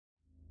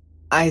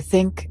I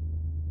think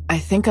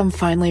I'm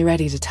finally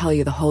ready to tell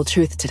you the whole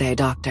truth today,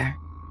 Doctor.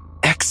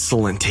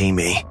 Excellent,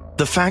 Amy.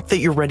 The fact that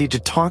you're ready to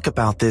talk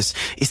about this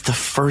is the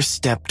first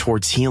step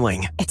towards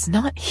healing. It's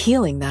not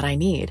healing that I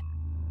need.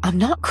 I'm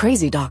not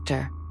crazy,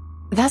 Doctor.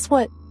 That's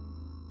what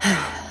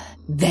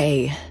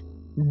they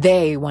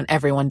want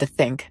everyone to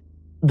think.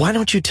 Why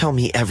don't you tell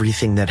me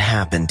everything that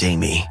happened,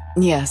 Amy?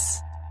 Yes.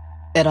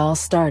 It all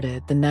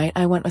started the night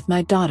I went with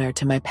my daughter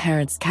to my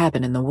parents'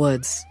 cabin in the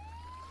woods.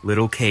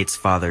 Little Kate's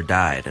father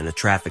died in a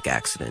traffic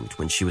accident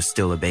when she was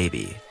still a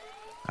baby.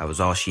 I was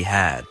all she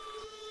had.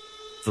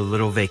 The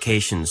little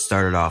vacation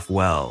started off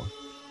well.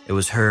 It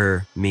was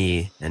her,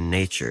 me, and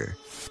nature.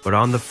 But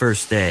on the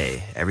first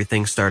day,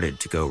 everything started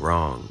to go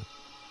wrong.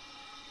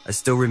 I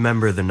still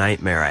remember the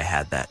nightmare I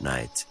had that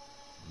night.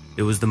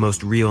 It was the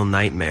most real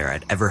nightmare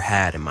I'd ever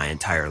had in my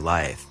entire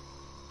life.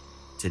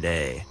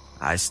 Today,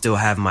 I still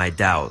have my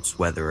doubts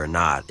whether or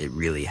not it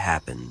really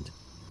happened.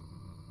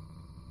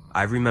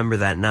 I remember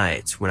that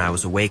night when I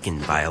was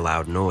awakened by a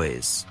loud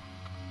noise.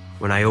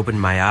 When I opened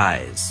my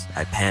eyes,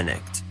 I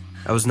panicked.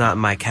 I was not in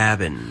my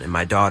cabin, and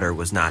my daughter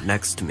was not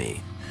next to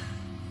me.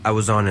 I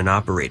was on an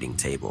operating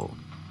table.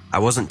 I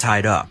wasn't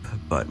tied up,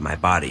 but my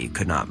body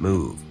could not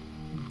move.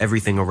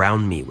 Everything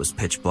around me was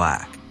pitch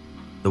black.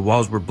 The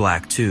walls were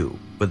black too,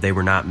 but they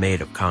were not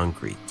made of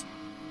concrete.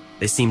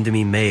 They seemed to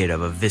be made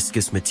of a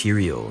viscous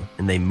material,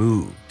 and they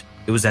moved.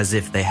 It was as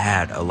if they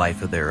had a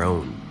life of their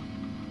own.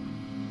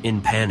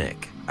 In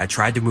panic, I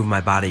tried to move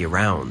my body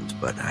around,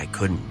 but I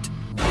couldn't.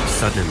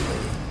 Suddenly,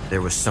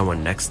 there was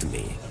someone next to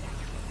me.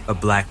 A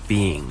black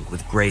being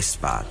with gray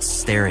spots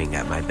staring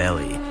at my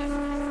belly.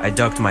 I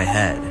ducked my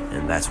head,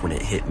 and that's when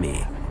it hit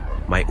me.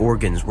 My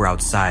organs were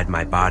outside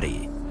my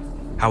body.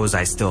 How was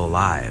I still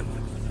alive?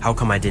 How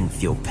come I didn't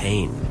feel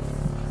pain?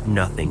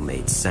 Nothing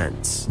made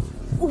sense.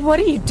 What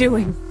are you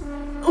doing?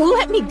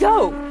 Let me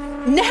go!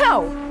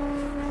 Now!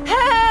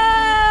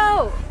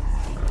 Help!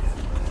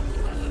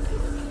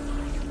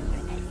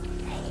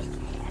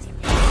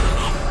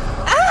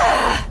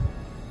 Ah!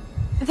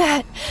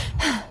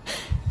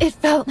 It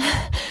felt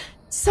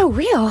so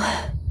real.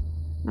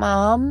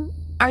 Mom,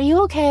 are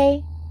you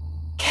okay?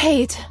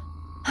 Kate,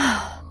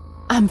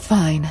 I'm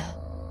fine.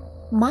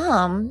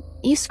 Mom,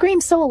 you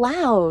screamed so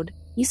loud.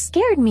 You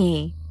scared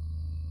me.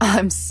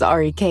 I'm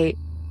sorry, Kate.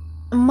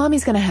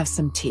 Mommy's gonna have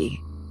some tea.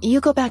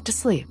 You go back to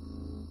sleep.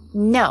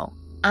 No,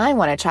 I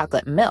want a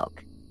chocolate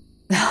milk.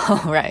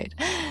 All right.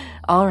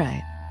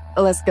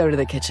 Let's go to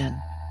the kitchen.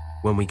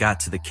 When we got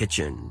to the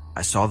kitchen,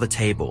 I saw the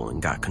table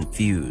and got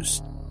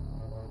confused.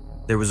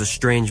 There was a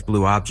strange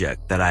blue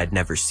object that I had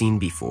never seen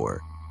before.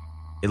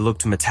 It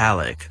looked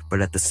metallic, but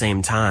at the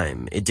same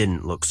time, it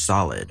didn't look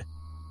solid.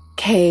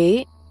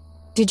 Kate,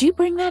 did you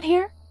bring that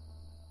here?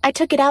 I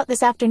took it out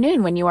this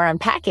afternoon when you were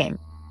unpacking.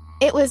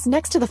 It was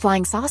next to the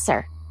flying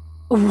saucer.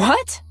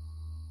 What?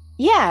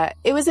 Yeah,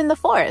 it was in the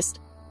forest.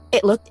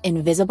 It looked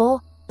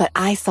invisible, but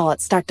I saw it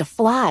start to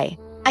fly.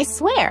 I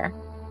swear.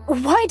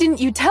 Why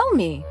didn't you tell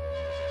me?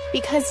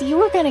 Because you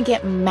were gonna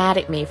get mad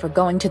at me for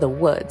going to the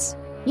woods.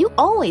 You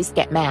always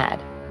get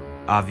mad.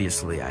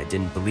 Obviously, I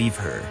didn't believe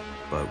her,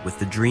 but with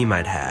the dream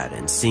I'd had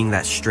and seeing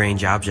that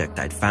strange object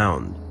I'd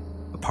found,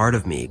 a part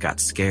of me got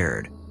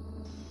scared.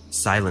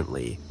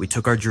 Silently, we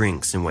took our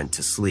drinks and went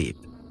to sleep.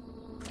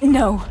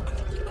 No.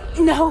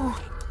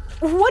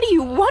 What do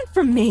you want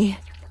from me?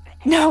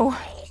 No.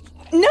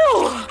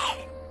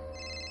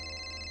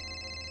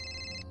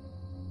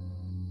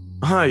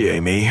 Hi,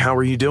 Amy. How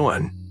are you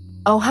doing?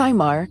 Oh, hi,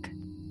 Mark.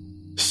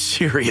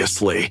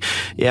 Seriously,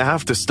 you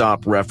have to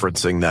stop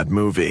referencing that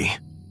movie.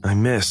 I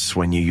miss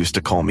when you used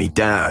to call me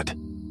Dad.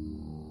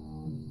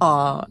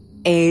 Aw,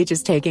 age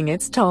is taking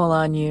its toll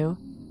on you.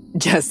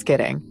 Just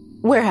kidding.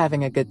 We're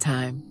having a good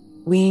time.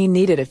 We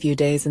needed a few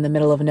days in the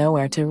middle of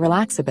nowhere to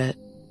relax a bit.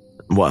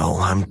 Well,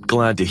 I'm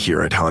glad to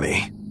hear it,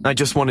 honey. I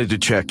just wanted to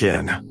check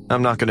in.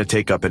 I'm not going to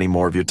take up any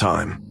more of your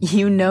time.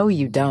 You know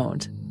you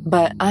don't.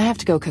 But I have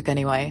to go cook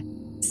anyway.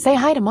 Say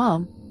hi to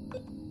Mom.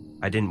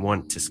 I didn't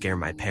want to scare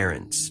my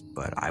parents,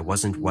 but I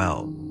wasn't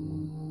well.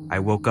 I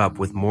woke up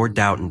with more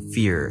doubt and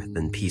fear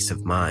than peace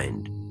of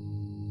mind.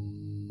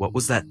 What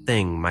was that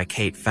thing my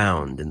Kate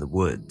found in the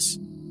woods?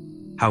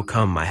 How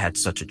come I had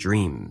such a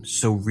dream,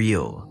 so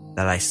real,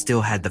 that I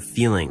still had the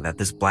feeling that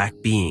this black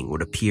being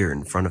would appear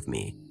in front of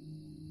me?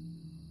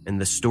 In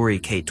the story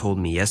Kate told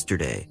me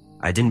yesterday,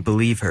 I didn't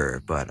believe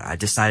her, but I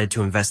decided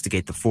to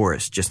investigate the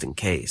forest just in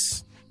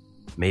case.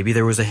 Maybe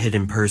there was a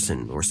hidden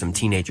person or some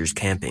teenagers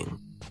camping.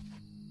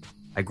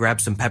 I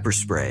grabbed some pepper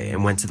spray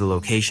and went to the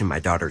location my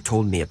daughter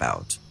told me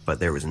about,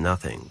 but there was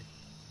nothing.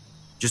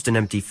 Just an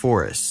empty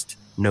forest,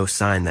 no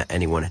sign that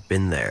anyone had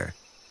been there.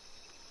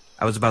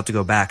 I was about to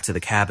go back to the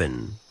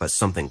cabin, but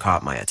something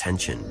caught my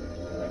attention.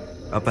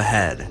 Up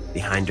ahead,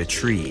 behind a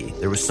tree,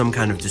 there was some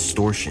kind of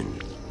distortion.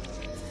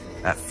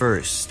 At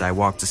first, I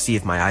walked to see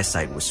if my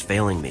eyesight was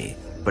failing me,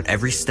 but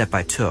every step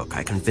I took,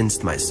 I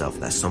convinced myself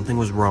that something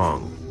was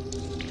wrong.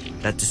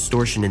 That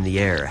distortion in the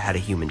air had a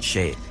human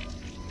shape.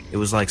 It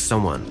was like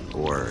someone,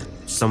 or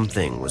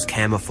something, was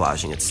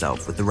camouflaging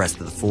itself with the rest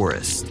of the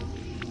forest.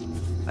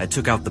 I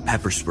took out the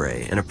pepper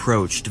spray and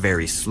approached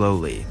very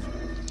slowly.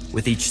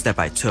 With each step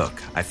I took,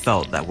 I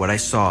felt that what I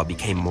saw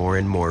became more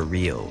and more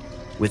real.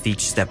 With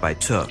each step I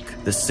took,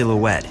 the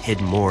silhouette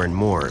hid more and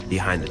more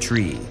behind the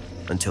tree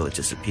until it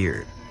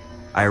disappeared.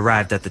 I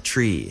arrived at the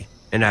tree,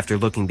 and after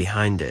looking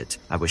behind it,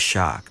 I was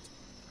shocked.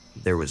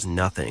 There was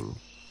nothing.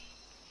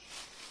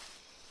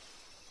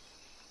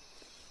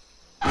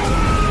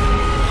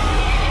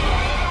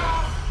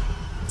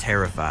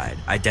 Terrified,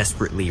 I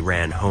desperately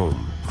ran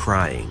home,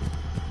 crying.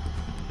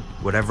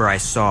 Whatever I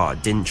saw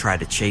didn't try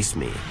to chase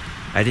me.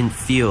 I didn't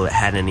feel it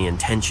had any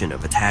intention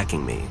of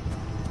attacking me.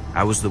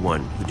 I was the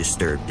one who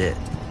disturbed it.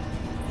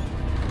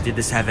 Did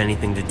this have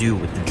anything to do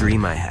with the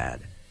dream I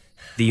had?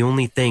 The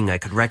only thing I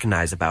could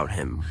recognize about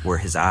him were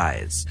his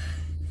eyes.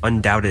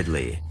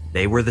 Undoubtedly,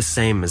 they were the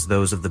same as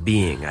those of the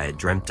being I had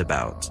dreamt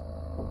about.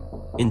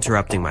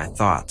 Interrupting my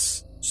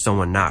thoughts,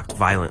 someone knocked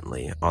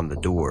violently on the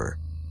door.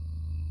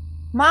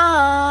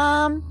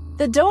 Mom!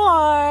 The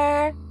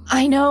door!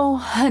 I know,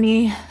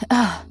 honey.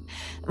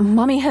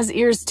 Mommy has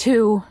ears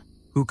too.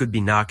 Who could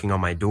be knocking on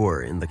my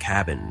door in the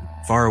cabin,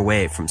 far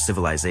away from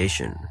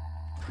civilization?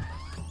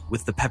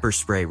 With the pepper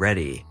spray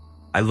ready,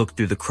 I looked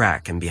through the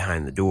crack and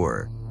behind the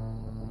door.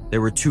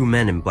 There were 2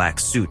 men in black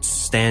suits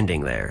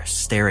standing there,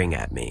 staring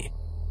at me.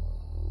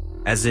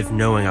 As if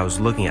knowing I was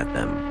looking at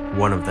them,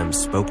 one of them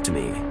spoke to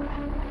me.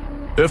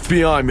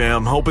 FBI,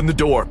 ma'am, open the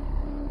door.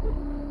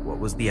 What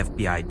was the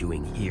FBI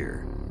doing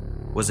here?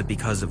 Was it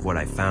because of what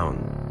I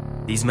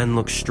found? These men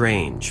looked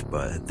strange,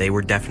 but they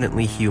were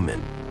definitely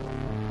human.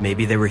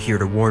 Maybe they were here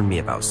to warn me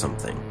about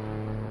something.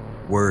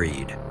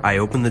 Worried, I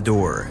opened the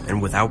door,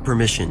 and without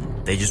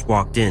permission, they just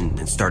walked in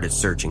and started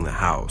searching the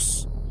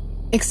house.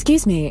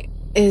 Excuse me,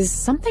 is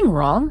something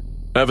wrong?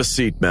 Have a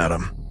seat,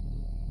 madam.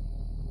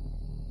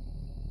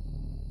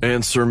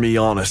 Answer me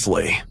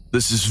honestly.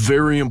 This is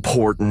very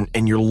important,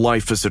 and your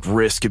life is at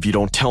risk if you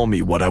don't tell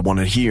me what I want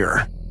to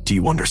hear. Do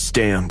you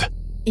understand?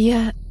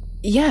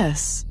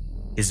 Yes.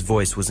 His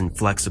voice was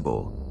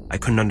inflexible. I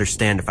couldn't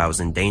understand if I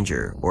was in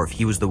danger or if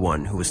he was the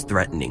one who was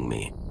threatening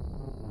me.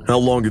 How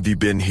long have you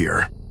been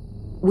here?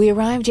 We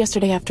arrived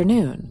yesterday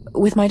afternoon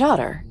with my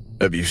daughter.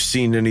 Have you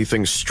seen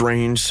anything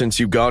strange since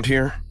you got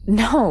here?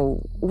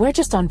 No, we're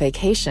just on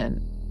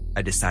vacation.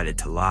 I decided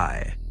to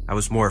lie. I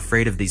was more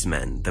afraid of these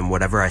men than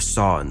whatever I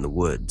saw in the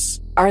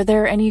woods. Are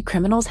there any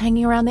criminals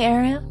hanging around the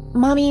area?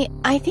 Mommy,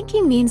 I think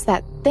he means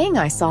that thing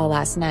I saw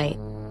last night.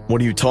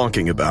 What are you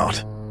talking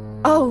about?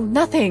 Oh,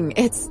 nothing.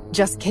 It's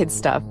just kid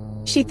stuff.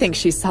 She thinks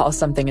she saw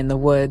something in the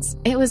woods.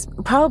 It was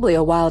probably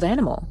a wild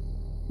animal.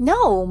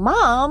 No,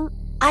 Mom.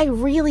 I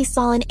really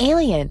saw an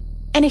alien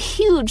and a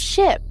huge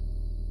ship.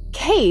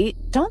 Kate,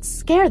 don't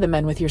scare the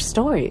men with your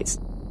stories.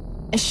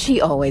 She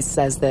always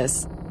says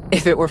this.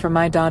 If it were for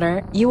my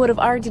daughter, you would have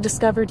already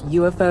discovered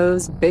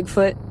UFOs,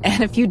 Bigfoot,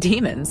 and a few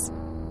demons.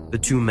 The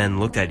 2 men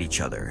looked at each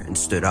other and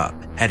stood up,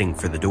 heading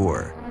for the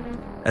door.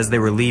 As they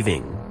were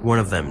leaving, one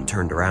of them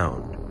turned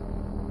around.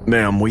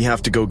 Ma'am, we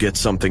have to go get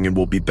something and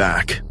we'll be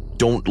back.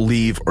 Don't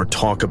leave or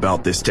talk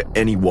about this to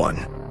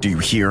anyone. Do you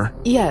hear?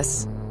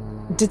 Yes.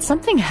 Did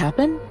something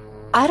happen?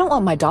 I don't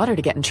want my daughter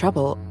to get in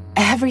trouble.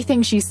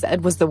 Everything she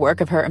said was the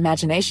work of her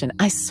imagination,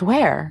 I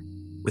swear.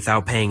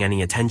 Without paying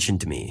any attention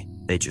to me,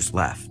 they just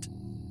left.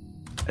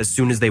 As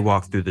soon as they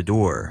walked through the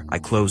door, I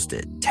closed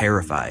it,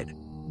 terrified.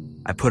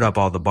 I put up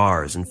all the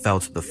bars and fell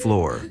to the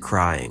floor,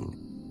 crying.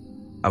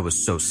 I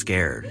was so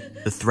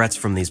scared. The threats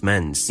from these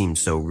men seemed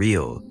so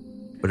real.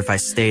 But if I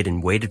stayed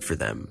and waited for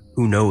them,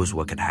 who knows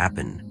what could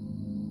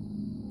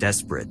happen?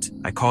 Desperate,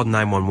 I called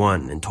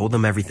 911 and told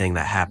them everything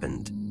that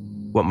happened.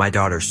 What my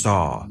daughter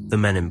saw, the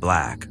men in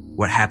black,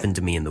 what happened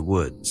to me in the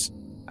woods.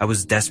 I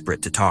was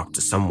desperate to talk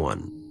to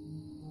someone.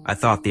 I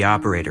thought the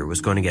operator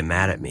was going to get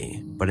mad at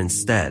me, but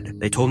instead,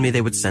 they told me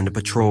they would send a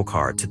patrol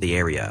car to the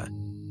area.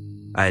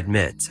 I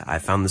admit, I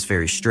found this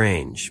very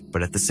strange,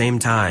 but at the same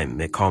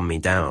time, it calmed me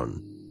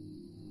down.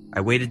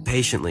 I waited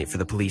patiently for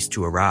the police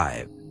to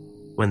arrive.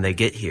 When they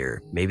get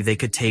here, maybe they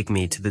could take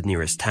me to the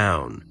nearest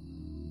town.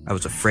 I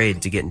was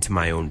afraid to get into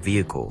my own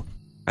vehicle.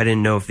 I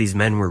didn't know if these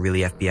men were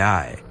really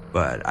FBI,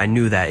 but I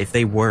knew that if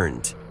they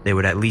weren't, they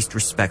would at least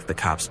respect the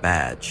cop's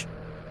badge.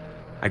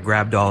 I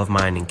grabbed all of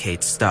mine and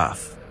Kate's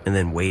stuff, and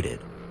then waited,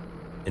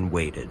 and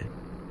waited,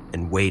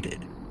 and waited,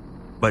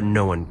 but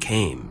no one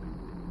came.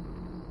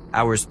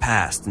 Hours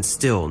passed and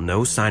still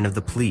no sign of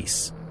the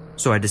police,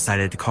 so I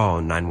decided to call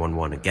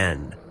 911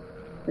 again.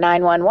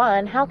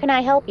 911, how can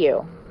I help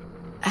you?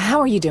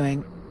 How are you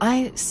doing?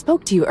 I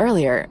spoke to you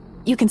earlier.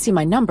 You can see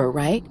my number,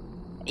 right?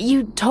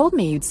 You told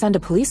me you'd send a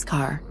police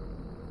car.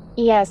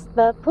 Yes,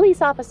 the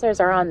police officers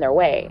are on their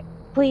way.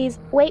 Please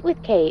wait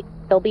with Kate.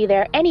 They'll be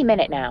there any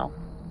minute now.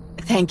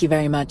 Thank you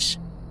very much.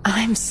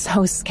 I'm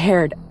so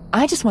scared.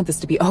 I just want this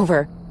to be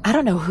over. I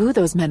don't know who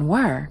those men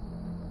were.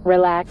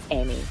 Relax,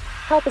 Amy.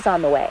 Help is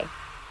on the way.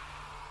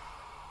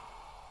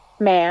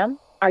 Ma'am,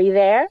 are you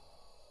there?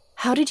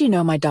 How did you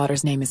know my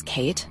daughter's name is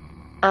Kate?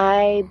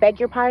 I beg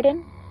your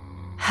pardon?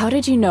 How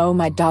did you know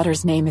my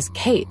daughter's name is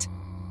Kate?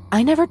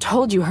 I never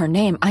told you her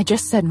name. I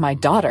just said my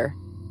daughter.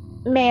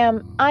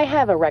 Ma'am, I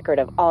have a record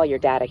of all your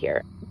data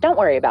here. Don't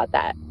worry about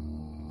that.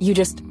 You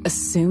just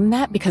assume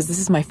that because this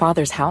is my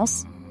father's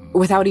house?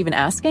 Without even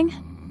asking?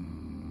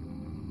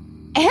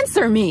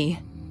 Answer me!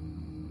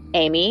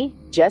 Amy,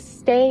 just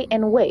stay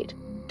and wait.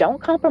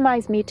 Don't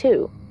compromise me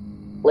too.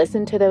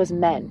 Listen to those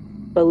men.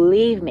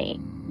 Believe me,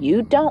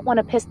 you don't want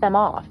to piss them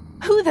off.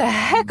 Who the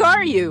heck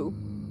are you?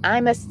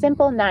 I'm a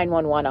simple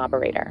 911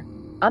 operator.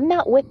 I'm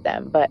not with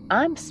them, but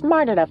I'm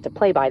smart enough to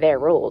play by their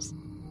rules.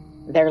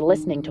 They're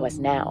listening to us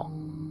now.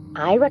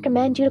 I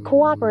recommend you to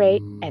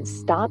cooperate and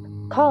stop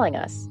calling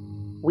us.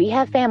 We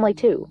have family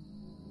too.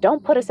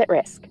 Don't put us at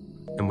risk.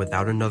 And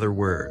without another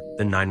word,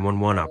 the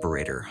 911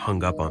 operator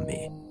hung up on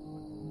me.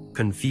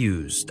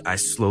 Confused, I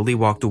slowly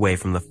walked away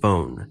from the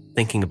phone,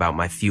 thinking about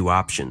my few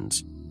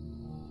options.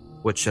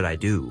 What should I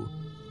do?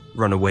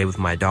 Run away with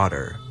my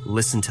daughter,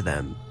 listen to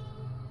them?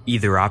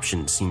 Either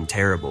option seemed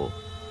terrible.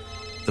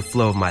 The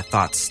flow of my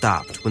thoughts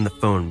stopped when the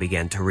phone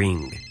began to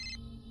ring.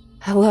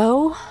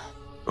 Hello?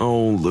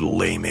 Oh,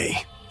 little Amy.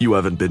 You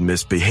haven't been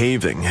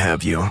misbehaving,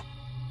 have you?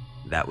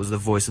 That was the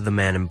voice of the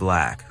man in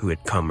black who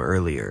had come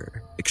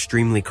earlier,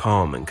 extremely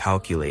calm and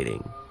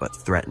calculating, but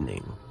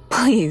threatening.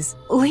 Please,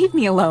 leave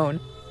me alone.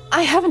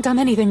 I haven't done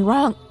anything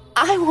wrong.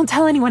 I won't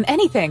tell anyone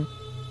anything.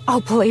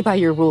 I'll play by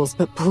your rules,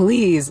 but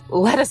please,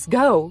 let us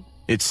go.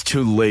 It's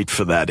too late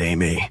for that,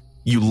 Amy.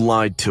 You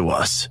lied to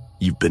us.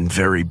 You've been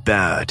very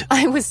bad.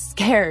 I was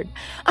scared.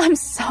 I'm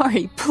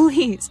sorry,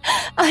 please.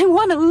 I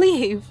want to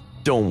leave.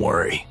 Don't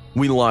worry.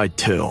 We lied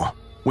too.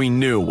 We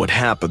knew what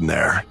happened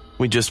there.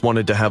 We just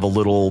wanted to have a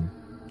little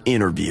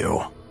interview.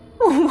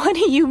 What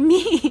do you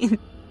mean?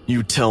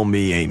 You tell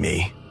me,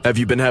 Amy. Have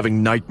you been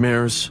having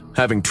nightmares?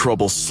 Having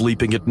trouble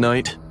sleeping at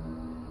night?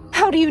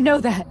 How do you know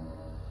that?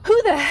 Who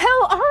the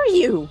hell are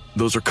you?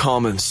 Those are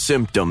common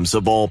symptoms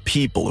of all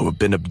people who have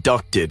been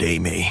abducted,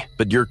 Amy.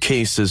 But your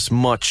case is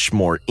much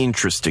more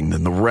interesting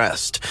than the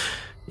rest.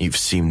 You've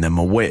seen them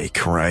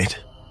awake, right?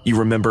 You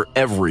remember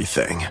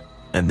everything,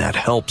 and that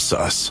helps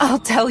us. I'll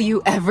tell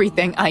you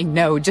everything I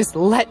know. Just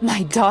let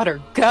my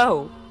daughter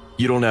go.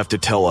 You don't have to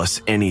tell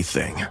us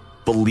anything.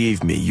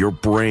 Believe me, your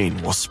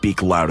brain will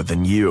speak louder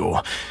than you.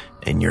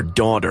 And your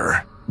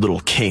daughter,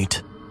 little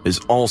Kate, is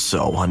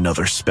also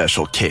another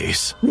special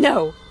case.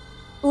 No.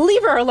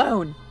 Leave her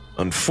alone.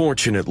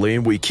 Unfortunately,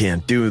 we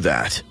can't do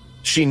that.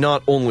 She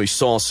not only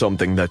saw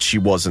something that she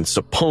wasn't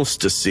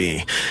supposed to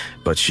see,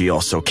 but she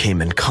also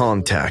came in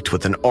contact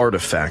with an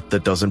artifact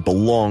that doesn't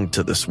belong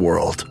to this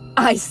world.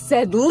 I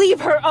said leave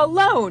her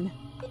alone!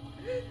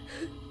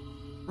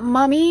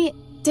 Mommy,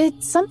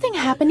 did something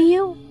happen to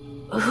you?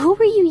 Who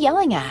were you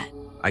yelling at?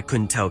 I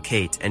couldn't tell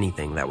Kate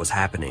anything that was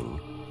happening.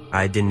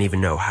 I didn't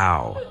even know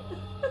how.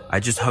 I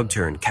just hugged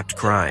her and kept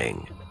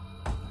crying.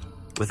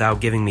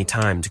 Without giving me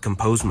time to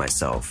compose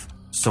myself,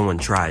 someone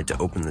tried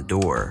to open the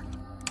door.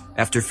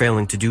 After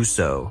failing to do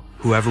so,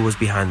 whoever was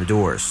behind the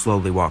door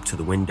slowly walked to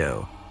the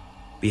window.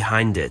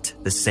 Behind it,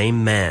 the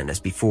same man as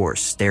before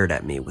stared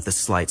at me with a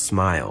slight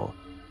smile.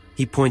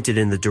 He pointed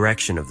in the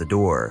direction of the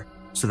door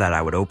so that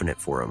I would open it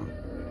for him.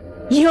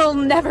 You'll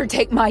never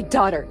take my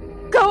daughter!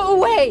 Go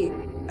away!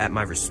 At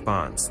my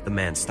response, the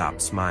man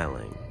stopped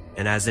smiling,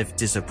 and as if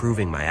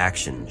disapproving my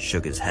action,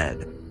 shook his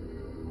head.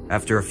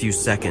 After a few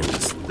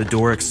seconds, the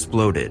door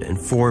exploded and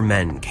 4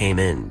 men came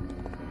in.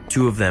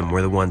 2 of them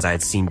were the ones I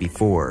had seen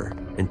before,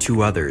 and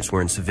 2 others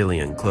were in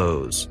civilian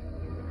clothes.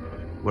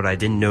 What I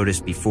didn't notice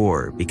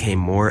before became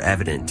more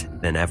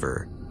evident than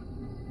ever.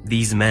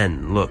 These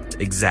men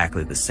looked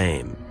exactly the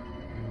same.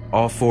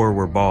 All 4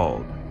 were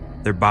bald.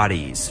 Their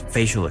bodies,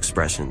 facial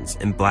expressions,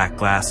 and black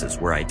glasses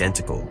were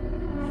identical.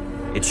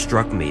 It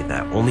struck me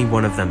that only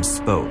one of them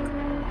spoke,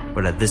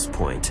 but at this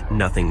point,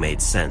 nothing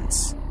made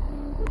sense.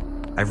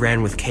 I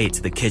ran with Kate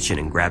to the kitchen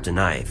and grabbed a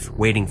knife,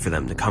 waiting for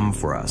them to come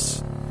for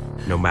us.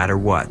 No matter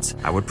what,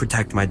 I would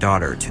protect my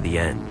daughter to the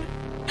end.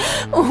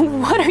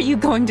 What are you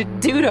going to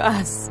do to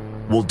us?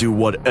 We'll do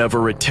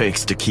whatever it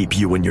takes to keep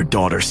you and your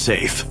daughter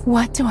safe.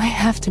 What do I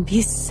have to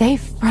be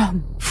safe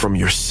from? From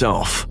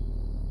yourself.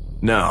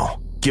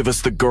 Now, give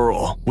us the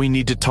girl. We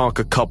need to talk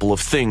a couple of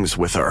things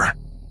with her.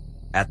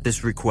 At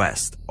this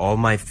request, all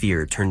my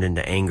fear turned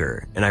into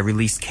anger, and I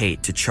released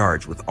Kate to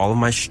charge with all of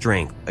my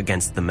strength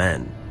against the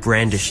men,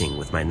 brandishing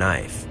with my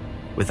knife.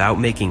 Without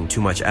making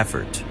too much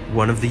effort,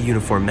 one of the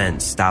uniformed men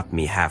stopped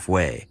me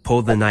halfway,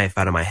 pulled the knife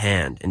out of my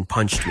hand, and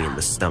punched me in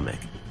the stomach.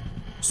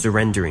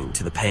 Surrendering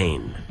to the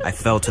pain, I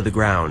fell to the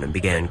ground and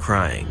began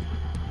crying.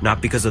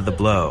 Not because of the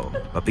blow,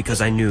 but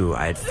because I knew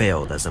I had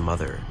failed as a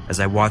mother,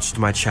 as I watched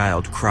my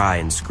child cry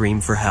and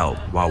scream for help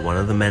while one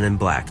of the men in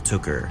black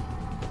took her.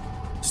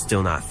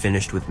 Still not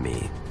finished with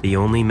me, the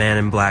only man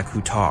in black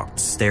who talked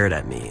stared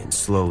at me and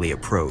slowly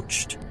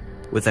approached.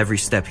 With every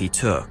step he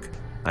took,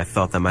 I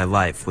felt that my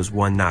life was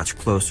one notch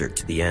closer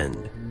to the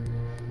end.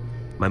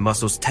 My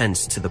muscles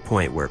tensed to the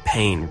point where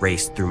pain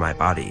raced through my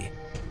body.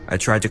 I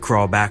tried to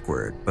crawl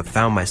backward, but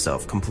found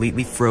myself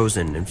completely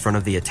frozen in front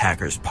of the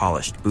attacker's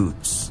polished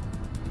boots.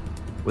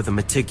 With a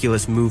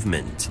meticulous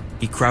movement,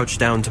 he crouched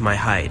down to my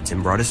height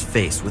and brought his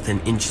face within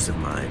inches of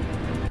mine.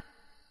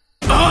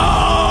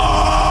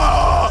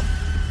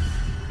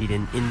 He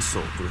didn't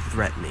insult or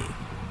threaten me.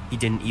 He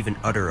didn't even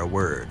utter a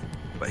word,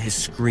 but his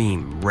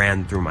scream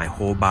ran through my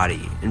whole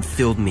body and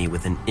filled me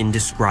with an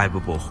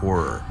indescribable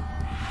horror.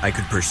 I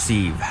could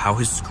perceive how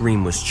his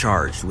scream was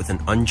charged with an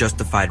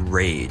unjustified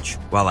rage,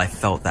 while I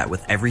felt that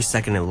with every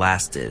second it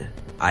lasted,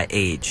 I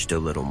aged a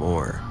little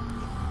more.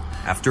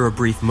 After a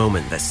brief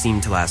moment that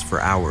seemed to last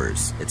for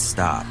hours, it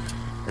stopped,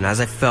 and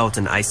as I felt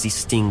an icy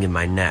sting in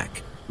my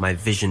neck, my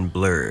vision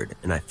blurred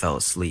and I fell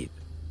asleep.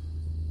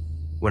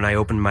 When I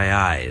opened my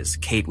eyes,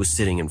 Kate was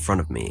sitting in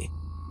front of me,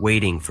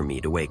 waiting for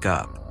me to wake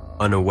up,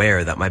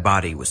 unaware that my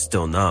body was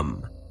still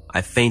numb. I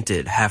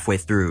fainted halfway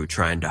through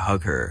trying to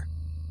hug her,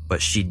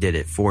 but she did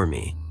it for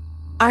me.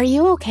 Are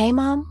you okay,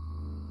 Mom?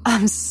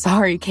 I'm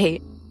sorry,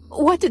 Kate.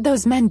 What did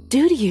those men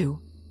do to you?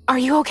 Are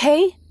you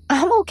okay?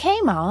 I'm okay,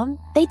 Mom.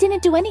 They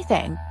didn't do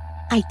anything.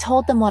 I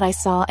told them what I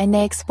saw and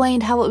they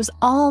explained how it was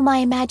all my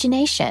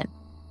imagination.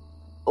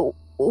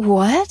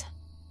 What?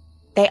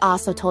 They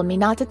also told me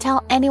not to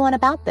tell anyone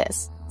about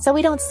this, so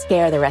we don't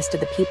scare the rest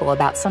of the people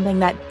about something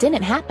that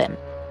didn't happen.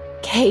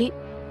 Kate,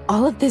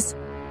 all of this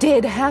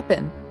did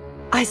happen.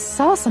 I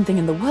saw something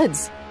in the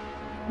woods.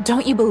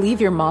 Don't you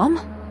believe your mom?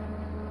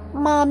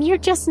 Mom, you're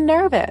just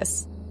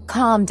nervous.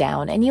 Calm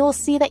down and you will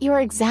see that you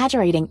are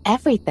exaggerating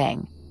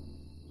everything.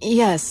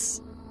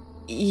 Yes,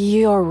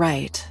 you're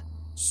right.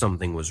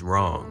 Something was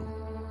wrong.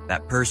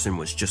 That person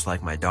was just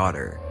like my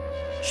daughter.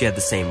 She had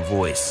the same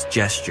voice,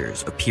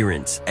 gestures,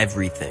 appearance,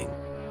 everything.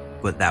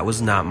 But that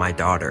was not my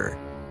daughter.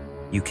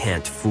 You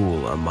can't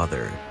fool a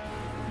mother.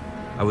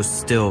 I was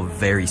still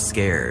very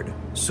scared,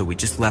 so we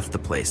just left the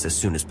place as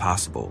soon as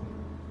possible.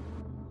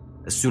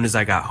 As soon as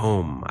I got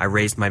home, I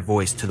raised my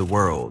voice to the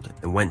world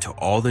and went to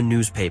all the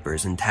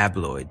newspapers and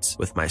tabloids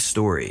with my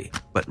story,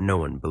 but no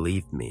one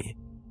believed me.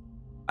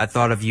 I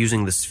thought of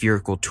using the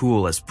spherical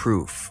tool as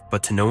proof,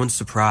 but to no one's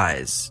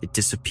surprise, it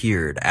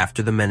disappeared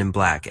after the men in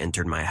black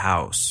entered my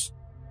house.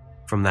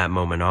 From that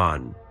moment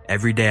on,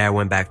 every day I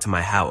went back to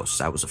my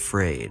house, I was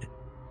afraid.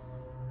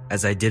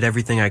 As I did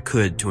everything I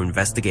could to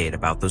investigate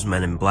about those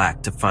men in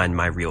black to find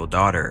my real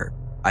daughter,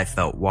 I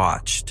felt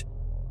watched.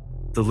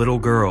 The little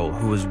girl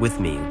who was with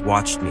me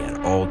watched me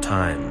at all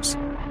times.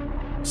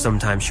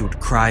 Sometimes she would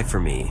cry for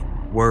me,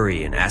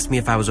 worry, and ask me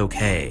if I was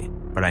okay,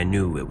 but I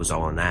knew it was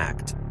all an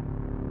act.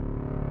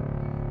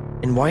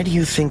 And why do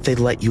you think they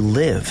let you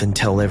live and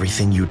tell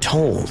everything you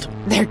told?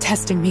 They're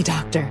testing me,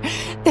 Doctor.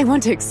 They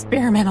want to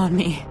experiment on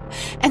me.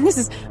 And this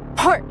is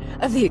part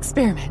of the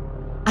experiment.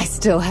 I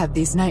still have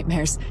these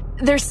nightmares.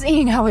 They're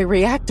seeing how I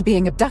react to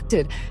being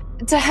abducted,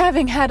 to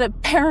having had a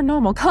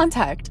paranormal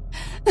contact.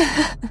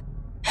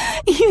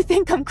 You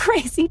think I'm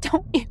crazy,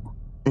 don't you?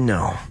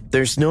 No,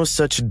 there's no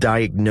such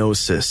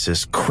diagnosis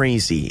as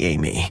crazy,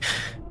 Amy.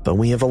 But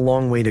we have a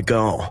long way to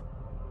go.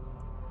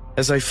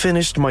 As I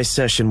finished my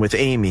session with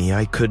Amy,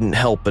 I couldn't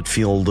help but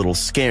feel a little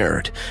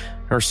scared.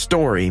 Her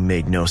story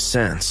made no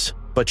sense,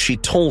 but she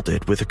told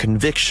it with a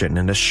conviction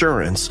and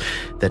assurance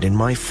that in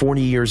my 40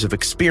 years of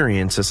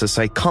experience as a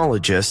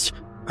psychologist,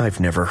 I've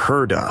never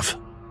heard of.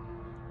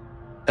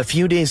 A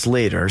few days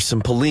later,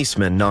 some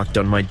policemen knocked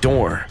on my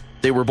door.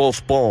 They were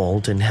both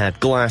bald and had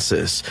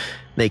glasses.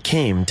 They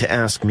came to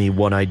ask me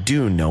what I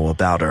do know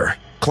about her,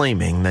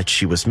 claiming that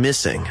she was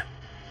missing.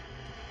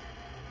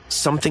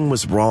 Something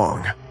was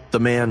wrong. The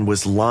man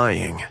was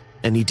lying,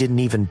 and he didn't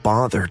even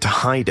bother to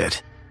hide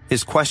it.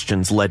 His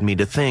questions led me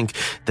to think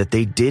that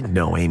they did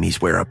know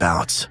Amy's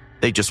whereabouts.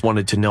 They just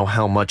wanted to know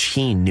how much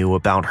he knew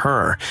about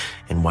her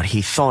and what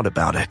he thought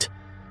about it.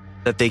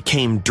 That they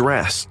came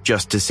dressed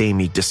just as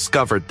Amy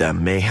discovered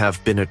them may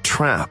have been a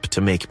trap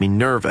to make me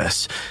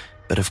nervous,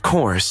 but of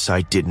course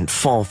I didn't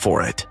fall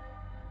for it.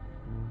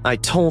 I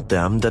told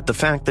them that the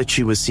fact that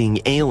she was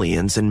seeing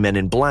aliens and men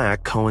in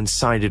black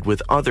coincided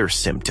with other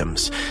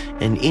symptoms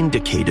and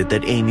indicated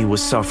that Amy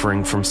was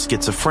suffering from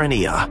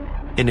schizophrenia.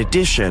 In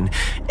addition,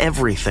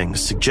 everything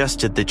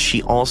suggested that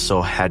she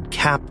also had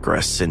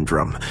Capgras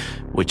syndrome,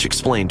 which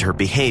explained her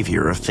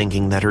behavior of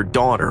thinking that her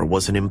daughter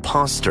was an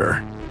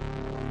imposter.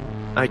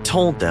 I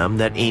told them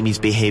that Amy's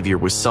behavior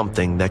was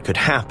something that could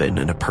happen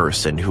in a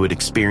person who had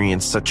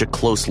experienced such a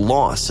close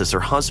loss as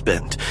her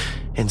husband,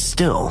 and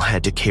still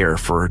had to care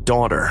for her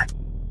daughter.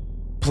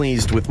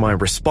 Pleased with my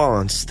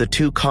response, the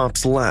two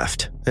cops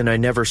left, and I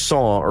never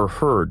saw or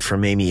heard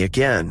from Amy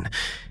again.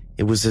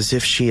 It was as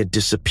if she had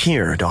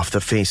disappeared off the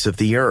face of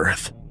the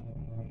earth.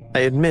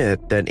 I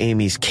admit that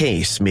Amy's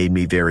case made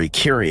me very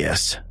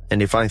curious,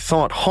 and if I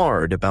thought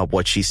hard about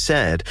what she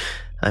said,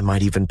 I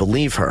might even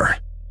believe her,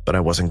 but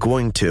I wasn't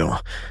going to.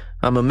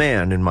 I'm a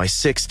man in my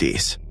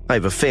 60s. I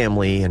have a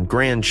family and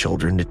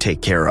grandchildren to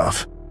take care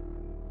of.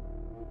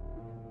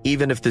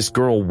 Even if this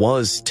girl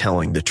was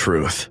telling the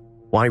truth,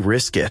 why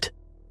risk it?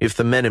 If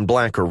the men in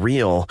black are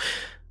real,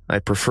 I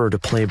prefer to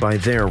play by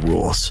their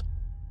rules.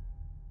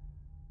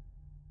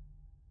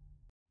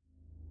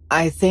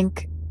 I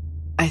think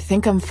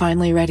I'm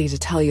finally ready to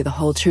tell you the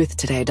whole truth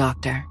today,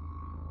 Doctor.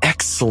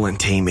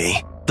 Excellent,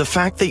 Amy. The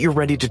fact that you're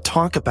ready to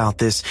talk about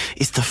this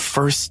is the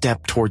first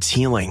step towards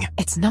healing.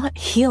 It's not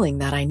healing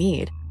that I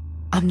need.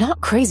 I'm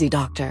not crazy,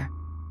 Doctor.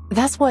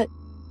 That's what...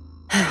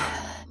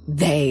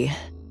 They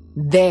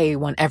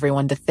want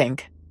everyone to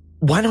think.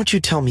 Why don't you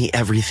tell me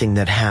everything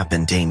that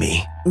happened,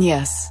 Amy?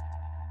 Yes.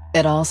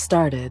 It all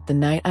started the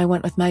night I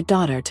went with my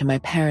daughter to my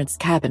parents'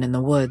 cabin in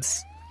the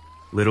woods.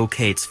 Little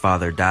Kate's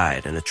father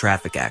died in a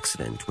traffic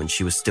accident when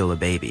she was still a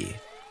baby.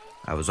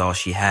 I was all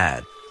she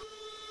had.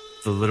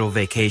 The little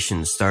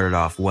vacation started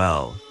off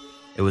well.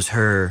 It was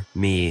her,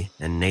 me,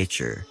 and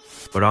nature.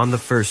 But on the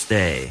first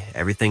day,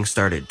 everything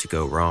started to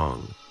go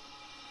wrong.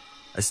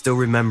 I still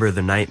remember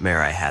the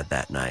nightmare I had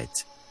that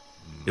night.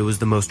 It was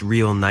the most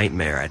real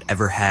nightmare I'd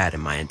ever had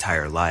in my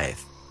entire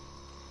life.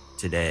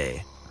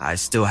 Today, I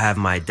still have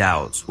my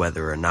doubts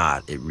whether or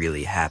not it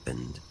really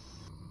happened.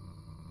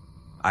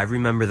 I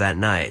remember that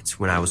night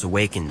when I was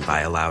awakened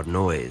by a loud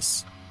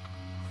noise.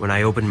 When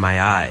I opened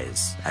my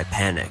eyes, I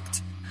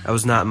panicked. I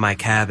was not in my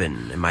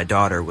cabin and my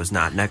daughter was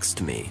not next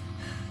to me.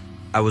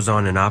 I was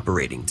on an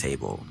operating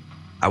table.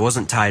 I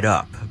wasn't tied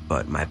up,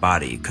 but my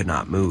body could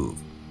not move.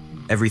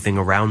 Everything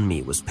around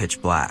me was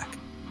pitch black.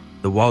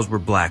 The walls were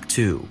black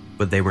too,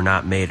 but they were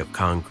not made of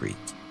concrete.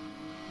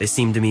 They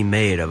seemed to be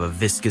made of a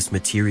viscous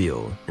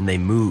material, and they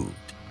moved.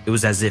 It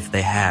was as if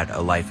they had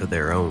a life of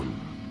their own.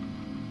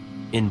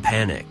 In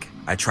panic,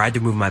 I tried to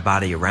move my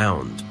body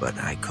around, but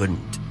I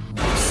couldn't.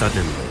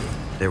 Suddenly,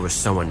 there was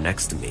someone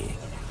next to me.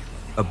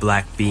 A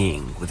black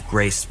being with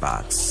gray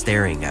spots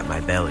staring at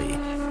my belly.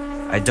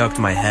 I ducked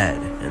my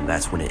head, and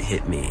that's when it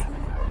hit me.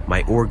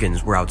 My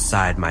organs were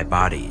outside my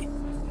body.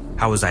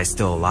 How was I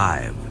still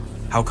alive?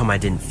 How come I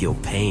didn't feel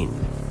pain?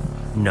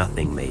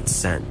 Nothing made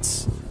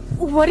sense.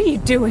 What are you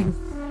doing?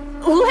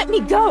 Let me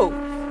go!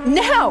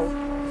 Now!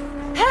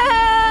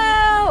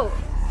 Help!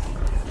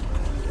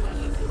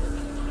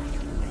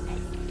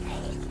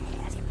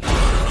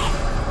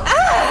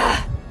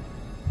 Ah!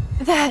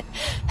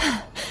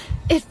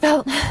 It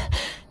felt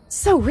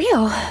so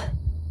real.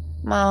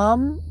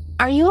 Mom,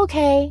 are you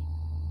okay?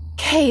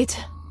 Kate,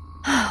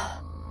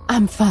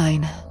 I'm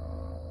fine.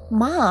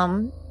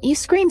 Mom, you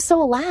screamed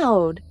so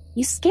loud.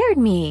 You scared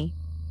me.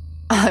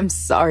 I'm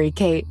sorry,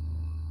 Kate.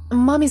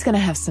 Mommy's gonna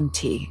have some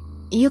tea.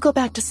 You go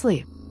back to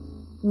sleep.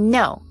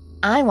 No,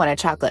 I want a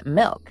chocolate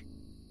milk.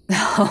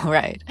 All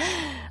right.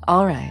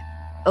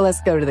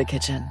 Let's go to the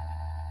kitchen.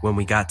 When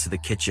we got to the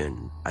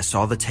kitchen, I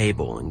saw the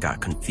table and got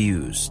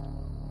confused.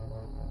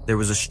 There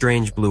was a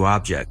strange blue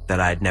object that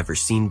I had never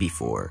seen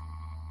before.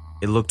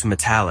 It looked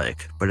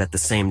metallic, but at the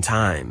same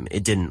time,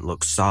 it didn't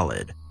look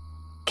solid.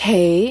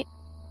 Kate,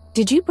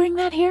 did you bring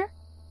that here?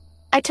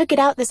 I took it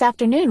out this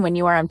afternoon when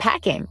you were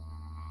unpacking.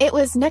 It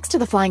was next to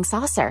the flying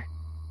saucer.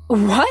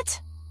 What?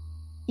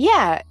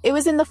 Yeah, it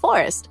was in the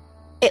forest.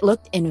 It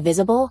looked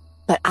invisible,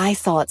 but I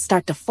saw it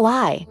start to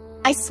fly.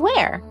 I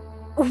swear.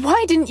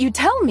 Why didn't you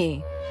tell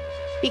me?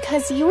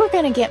 Because you were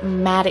gonna get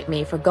mad at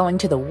me for going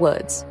to the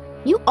woods.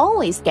 You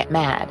always get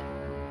mad.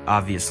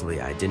 Obviously,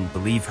 I didn't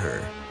believe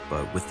her,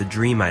 but with the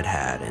dream I'd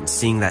had and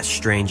seeing that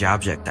strange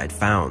object I'd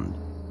found,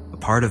 a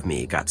part of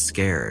me got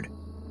scared.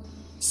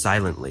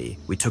 Silently,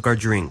 we took our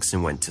drinks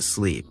and went to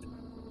sleep.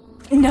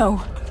 No.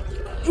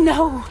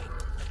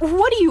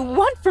 What do you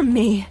want from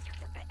me?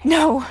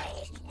 No.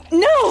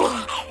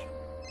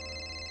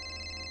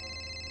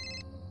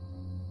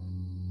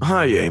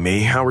 Hi,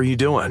 Amy. How are you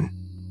doing?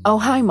 Oh,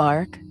 hi,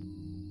 Mark.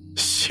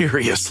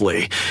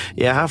 Seriously,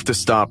 you have to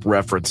stop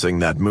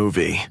referencing that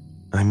movie.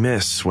 I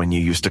miss when you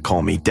used to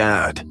call me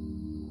Dad.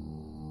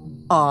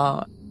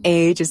 Aw,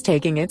 age is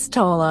taking its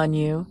toll on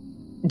you.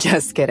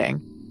 Just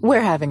kidding.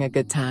 We're having a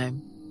good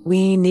time.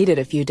 We needed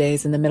a few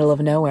days in the middle of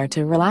nowhere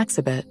to relax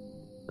a bit.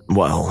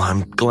 Well,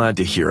 I'm glad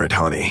to hear it,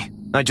 honey.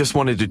 I just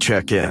wanted to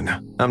check in.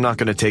 I'm not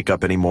going to take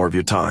up any more of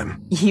your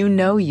time. You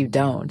know you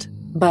don't.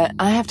 But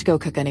I have to go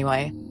cook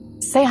anyway.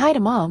 Say hi to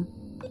Mom.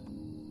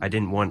 I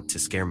didn't want to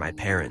scare my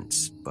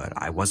parents, but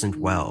I wasn't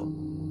well.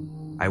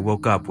 I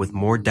woke up with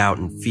more doubt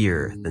and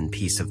fear than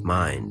peace of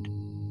mind.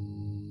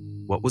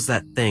 What was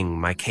that thing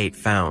my Kate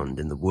found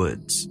in the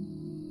woods?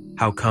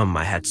 How come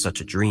I had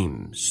such a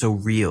dream, so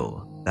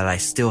real, that I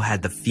still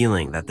had the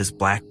feeling that this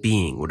black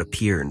being would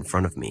appear in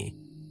front of me?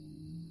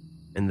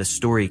 In the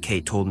story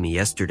Kate told me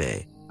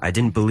yesterday, I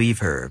didn't believe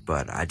her,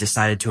 but I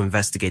decided to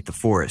investigate the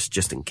forest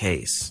just in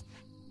case.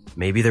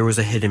 Maybe there was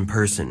a hidden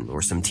person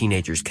or some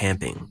teenagers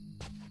camping.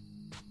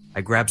 I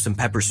grabbed some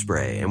pepper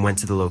spray and went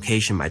to the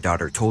location my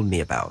daughter told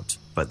me about,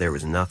 but there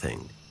was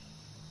nothing.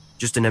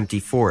 Just an empty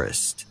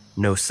forest,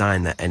 no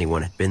sign that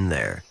anyone had been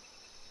there.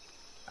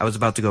 I was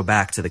about to go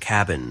back to the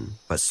cabin,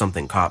 but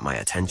something caught my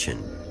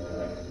attention.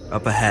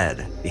 Up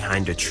ahead,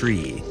 behind a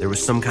tree, there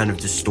was some kind of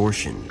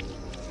distortion.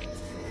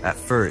 At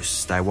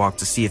first, I walked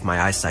to see if my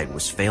eyesight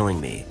was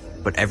failing me,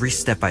 but every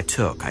step I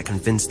took, I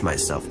convinced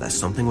myself that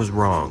something was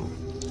wrong.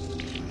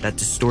 That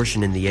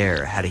distortion in the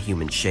air had a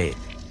human shape.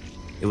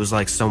 It was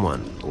like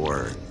someone,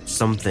 or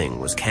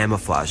something, was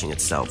camouflaging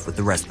itself with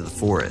the rest of the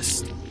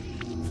forest.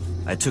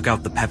 I took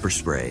out the pepper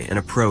spray and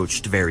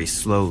approached very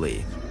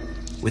slowly.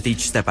 With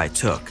each step I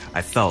took,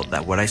 I felt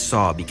that what I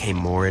saw became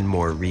more and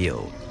more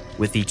real.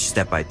 With each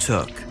step I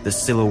took, the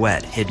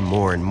silhouette hid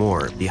more and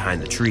more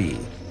behind the tree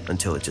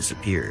until it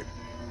disappeared.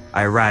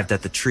 I arrived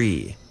at the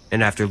tree,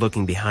 and after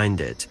looking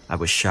behind it, I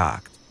was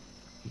shocked.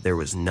 There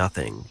was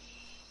nothing.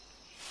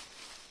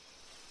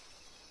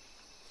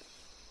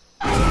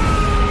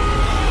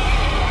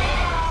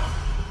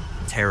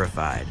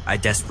 Terrified, I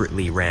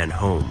desperately ran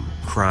home,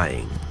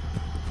 crying.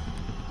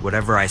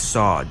 Whatever I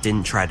saw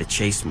didn't try to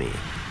chase me.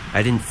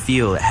 I didn't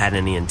feel it had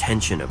any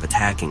intention of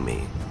attacking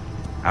me.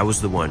 I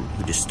was the one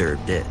who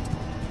disturbed it.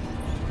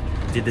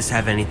 Did this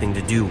have anything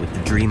to do with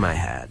the dream I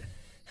had?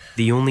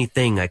 The only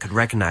thing I could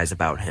recognize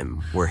about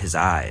him were his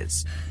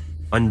eyes.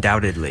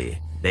 Undoubtedly,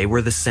 they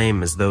were the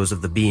same as those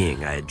of the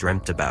being I had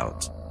dreamt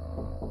about.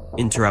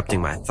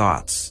 Interrupting my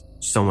thoughts,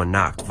 someone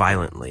knocked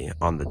violently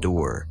on the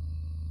door.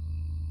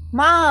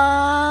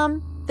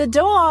 Mom! The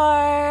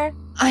door!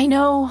 I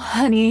know,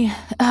 honey.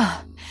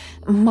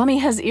 Mommy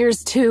has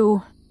ears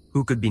too.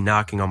 Who could be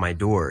knocking on my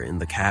door in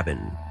the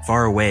cabin,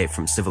 far away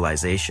from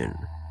civilization?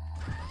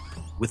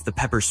 With the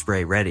pepper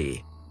spray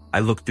ready, I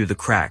looked through the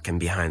crack and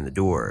behind the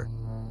door.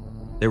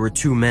 There were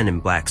 2 men in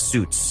black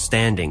suits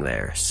standing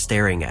there,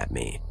 staring at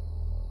me.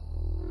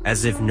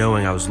 As if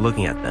knowing I was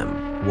looking at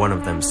them, one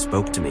of them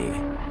spoke to me.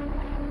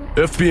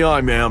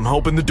 FBI, ma'am,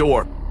 open the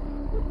door.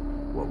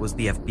 What was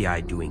the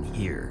FBI doing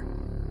here?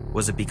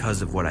 Was it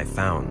because of what I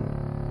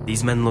found?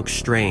 These men looked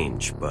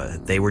strange,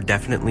 but they were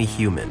definitely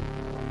human.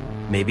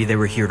 Maybe they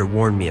were here to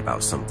warn me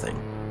about something.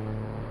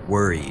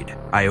 Worried,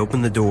 I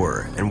opened the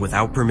door, and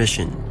without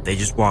permission, they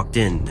just walked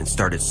in and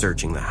started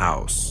searching the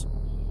house.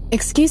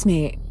 Excuse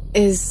me,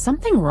 is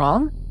something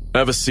wrong?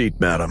 Have a seat,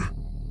 madam.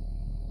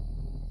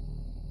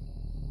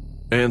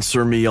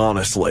 Answer me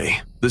honestly.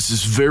 This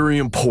is very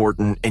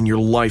important, and your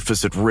life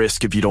is at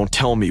risk if you don't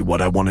tell me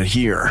what I want to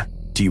hear.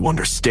 Do you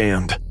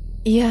understand?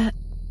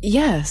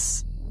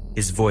 Yes.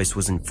 His voice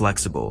was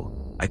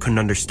inflexible. I couldn't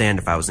understand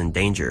if I was in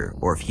danger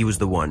or if he was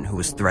the one who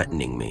was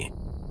threatening me.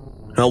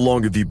 How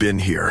long have you been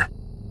here?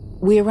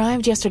 We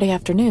arrived yesterday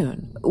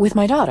afternoon with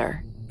my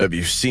daughter. Have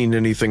you seen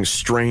anything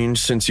strange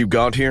since you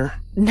got here?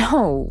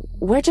 No,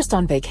 we're just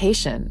on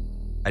vacation.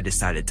 I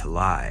decided to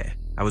lie.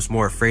 I was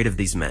more afraid of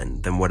these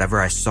men than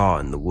whatever I saw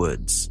in the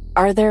woods.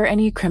 Are there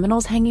any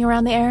criminals hanging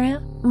around the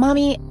area?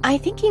 Mommy, I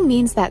think he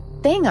means that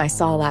thing I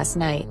saw last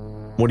night.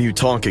 What are you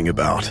talking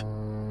about?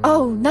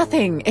 Oh,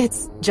 nothing.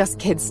 It's just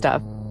kid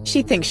stuff.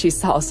 She thinks she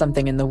saw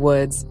something in the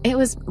woods. It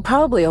was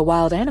probably a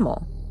wild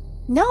animal.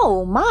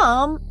 No,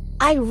 Mom.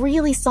 I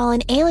really saw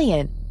an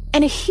alien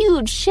and a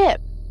huge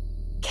ship.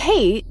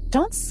 Kate,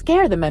 don't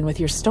scare the men with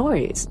your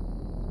stories.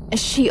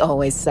 She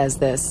always says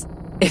this.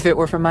 If it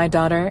were for my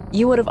daughter,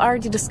 you would have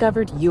already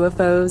discovered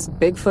UFOs,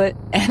 Bigfoot,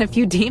 and a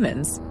few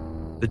demons.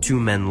 The 2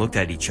 men looked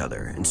at each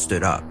other and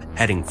stood up,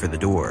 heading for the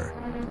door.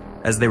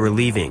 As they were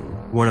leaving,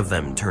 one of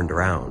them turned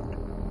around.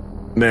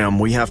 Ma'am,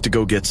 we have to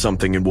go get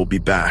something and we'll be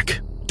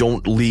back.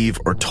 Don't leave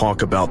or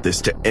talk about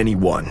this to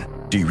anyone.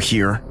 Do you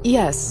hear?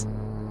 Yes.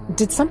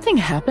 Did something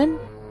happen?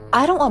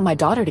 I don't want my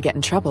daughter to get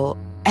in trouble.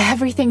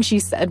 Everything she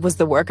said was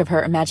the work of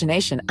her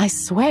imagination, I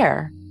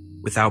swear.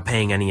 Without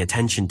paying any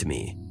attention to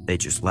me, they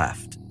just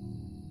left.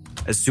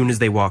 As soon as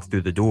they walked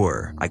through the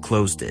door, I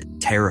closed it,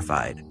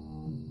 terrified.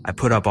 I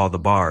put up all the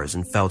bars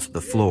and fell to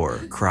the floor,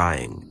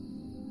 crying.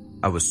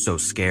 I was so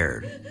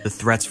scared. The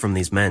threats from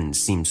these men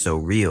seemed so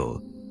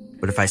real.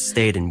 But if I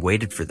stayed and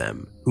waited for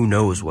them, who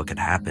knows what could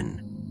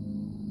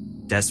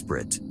happen?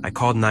 Desperate, I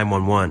called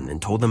 911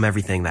 and told them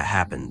everything that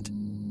happened.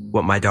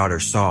 What my daughter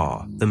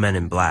saw, the men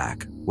in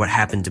black, what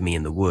happened to me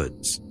in the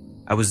woods.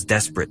 I was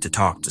desperate to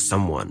talk to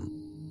someone.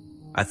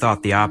 I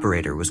thought the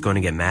operator was going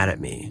to get mad at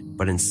me,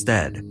 but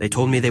instead, they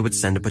told me they would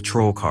send a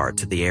patrol car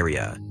to the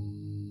area.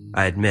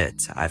 I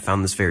admit, I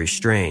found this very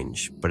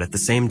strange, but at the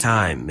same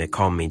time, it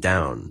calmed me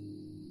down.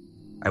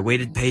 I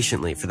waited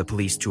patiently for the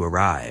police to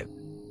arrive.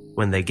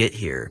 When they get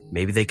here,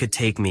 maybe they could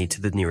take me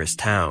to the nearest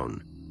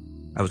town.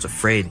 I was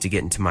afraid to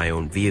get into my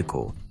own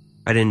vehicle.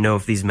 I didn't know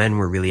if these men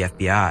were really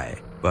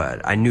FBI,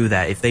 but I knew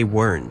that if they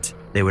weren't,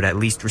 they would at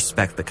least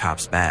respect the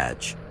cop's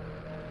badge.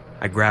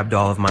 I grabbed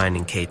all of mine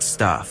and Kate's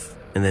stuff,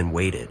 and then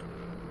waited,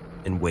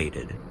 and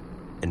waited,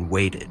 and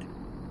waited,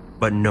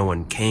 but no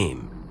one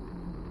came.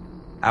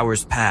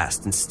 Hours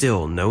passed and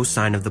still no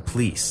sign of the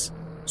police,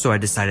 so I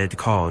decided to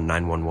call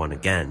 911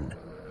 again.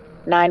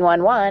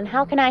 911,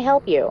 how can I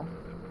help you?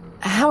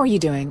 How are you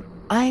doing?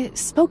 I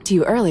spoke to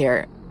you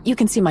earlier. You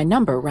can see my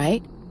number,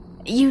 right?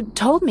 You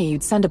told me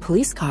you'd send a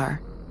police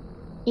car.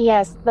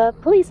 Yes, the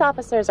police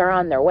officers are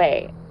on their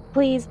way.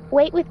 Please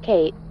wait with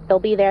Kate. They'll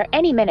be there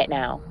any minute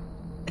now.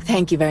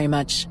 Thank you very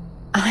much.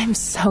 I'm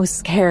so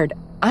scared.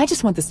 I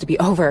just want this to be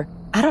over.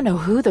 I don't know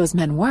who those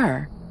men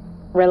were.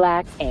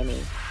 Relax, Amy.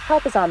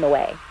 Help is on the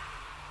way.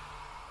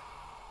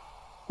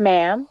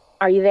 Ma'am,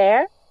 are you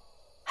there?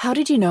 How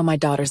did you know my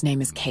daughter's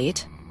name is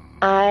Kate?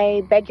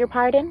 I beg your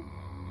pardon?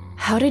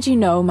 How did you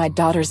know my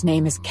daughter's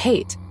name is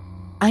Kate?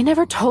 I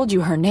never told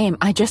you her name.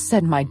 I just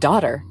said my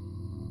daughter.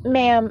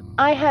 Ma'am,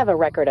 I have a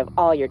record of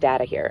all your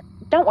data here.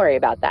 Don't worry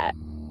about that.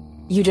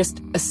 You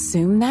just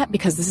assume that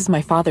because this is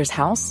my father's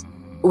house?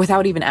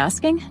 Without even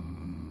asking?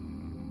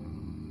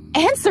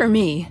 Answer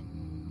me!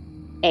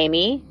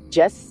 Amy,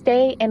 just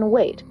stay and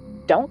wait.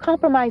 Don't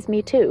compromise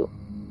me too.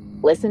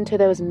 Listen to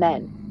those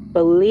men.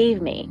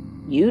 Believe me,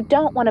 you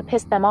don't want to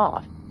piss them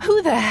off.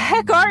 Who the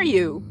heck are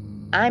you?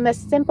 I'm a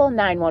simple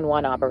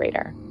 911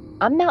 operator.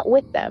 I'm not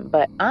with them,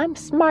 but I'm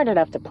smart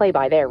enough to play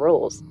by their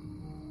rules.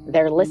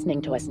 They're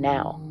listening to us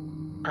now.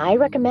 I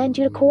recommend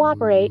you to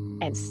cooperate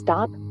and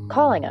stop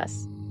calling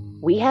us.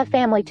 We have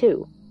family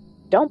too.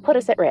 Don't put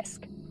us at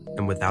risk.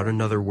 And without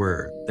another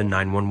word, the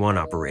 911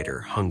 operator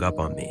hung up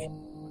on me.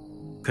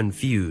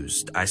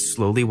 Confused, I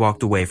slowly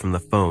walked away from the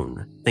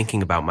phone,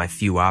 thinking about my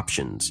few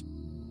options.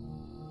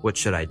 What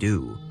should I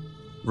do?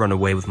 Run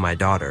away with my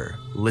daughter,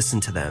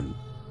 listen to them?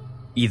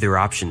 Either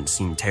option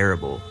seemed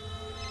terrible.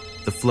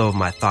 The flow of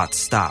my thoughts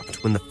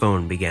stopped when the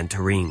phone began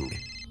to ring.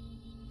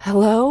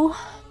 Hello?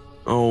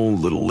 Oh,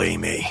 little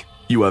Amy.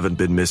 You haven't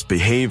been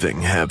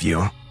misbehaving, have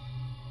you?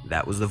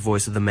 That was the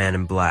voice of the man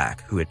in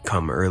black who had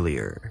come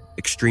earlier,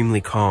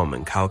 extremely calm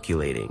and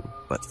calculating,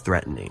 but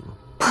threatening.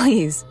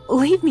 Please,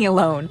 leave me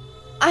alone.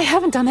 I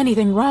haven't done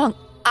anything wrong.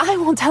 I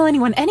won't tell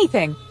anyone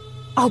anything.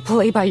 I'll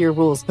play by your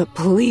rules, but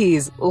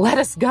please, let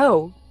us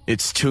go.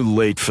 It's too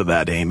late for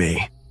that,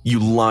 Amy. You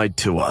lied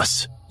to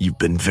us. You've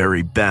been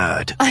very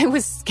bad. I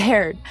was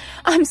scared.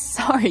 I'm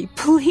sorry,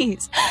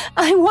 please.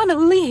 I want to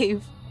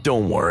leave.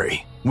 Don't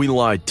worry. We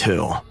lied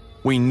too.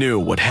 We knew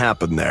what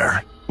happened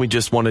there. We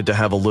just wanted to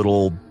have a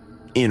little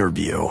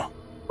interview.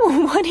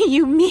 What do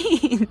you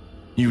mean?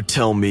 You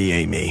tell me,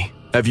 Amy.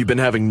 Have you been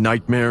having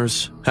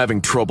nightmares?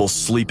 Having trouble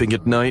sleeping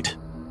at night?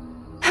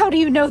 How do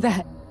you know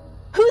that?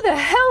 Who the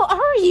hell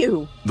are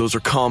you? Those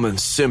are common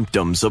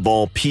symptoms of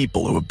all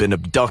people who have been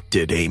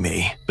abducted,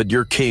 Amy. But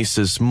your case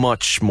is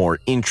much more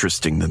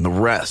interesting than the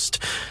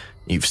rest.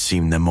 You've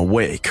seen them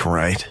awake,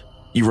 right?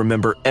 You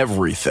remember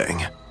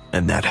everything,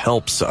 and that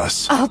helps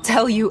us. I'll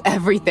tell you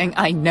everything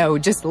I know.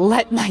 Just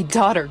let my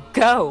daughter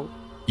go.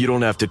 You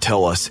don't have to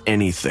tell us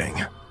anything.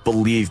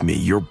 Believe me,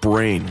 your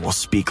brain will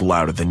speak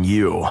louder than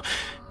you.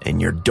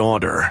 And your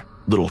daughter,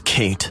 little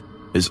Kate,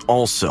 is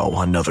also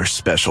another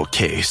special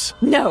case.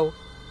 No.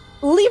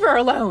 Leave her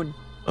alone.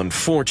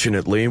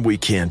 Unfortunately, we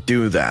can't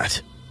do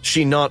that.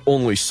 She not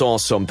only saw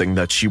something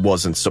that she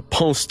wasn't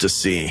supposed to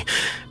see,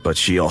 but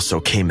she also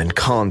came in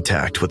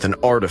contact with an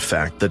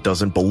artifact that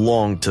doesn't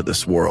belong to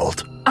this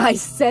world. I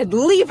said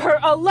leave her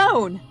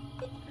alone!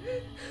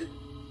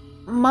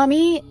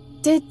 Mommy,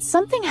 did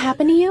something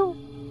happen to you?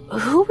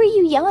 Who were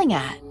you yelling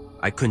at?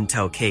 I couldn't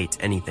tell Kate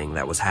anything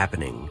that was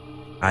happening.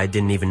 I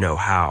didn't even know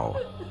how.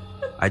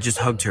 I just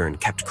hugged her and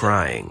kept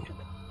crying.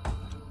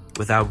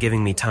 Without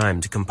giving me time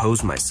to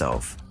compose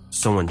myself,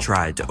 someone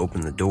tried to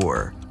open the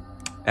door.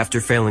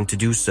 After failing to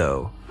do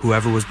so,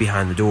 whoever was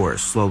behind the door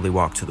slowly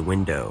walked to the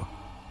window.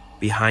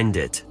 Behind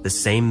it, the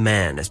same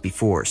man as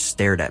before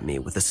stared at me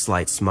with a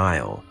slight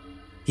smile.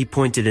 He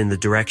pointed in the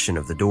direction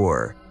of the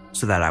door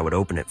so that I would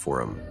open it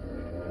for him.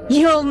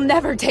 You'll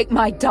never take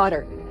my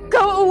daughter!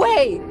 Go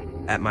away!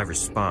 At my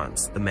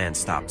response, the man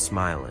stopped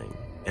smiling,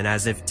 and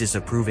as if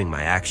disapproving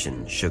my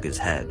action, shook his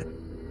head.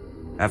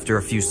 After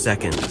a few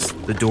seconds,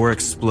 the door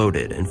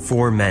exploded and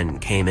 4 men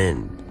came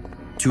in.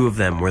 2 of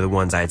them were the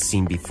ones I had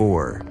seen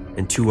before,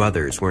 and 2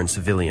 others were in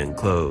civilian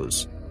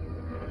clothes.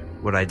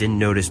 What I didn't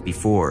notice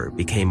before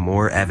became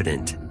more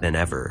evident than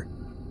ever.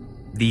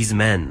 These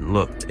men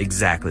looked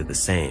exactly the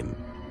same.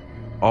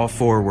 All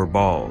 4 were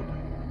bald.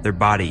 Their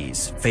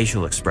bodies,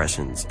 facial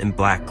expressions, and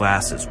black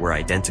glasses were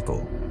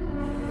identical.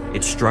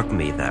 It struck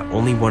me that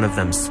only one of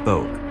them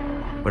spoke,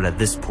 but at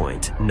this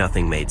point,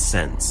 nothing made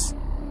sense.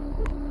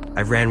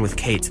 I ran with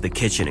Kate to the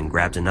kitchen and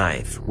grabbed a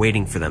knife,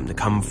 waiting for them to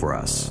come for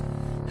us.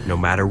 No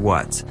matter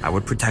what, I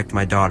would protect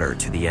my daughter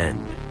to the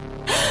end.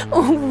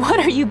 What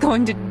are you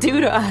going to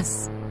do to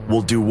us?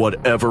 We'll do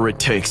whatever it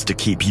takes to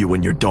keep you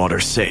and your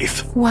daughter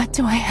safe. What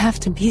do I have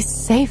to be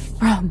safe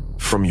from?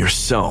 From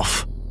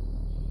yourself.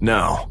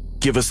 Now,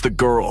 give us the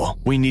girl.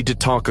 We need to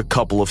talk a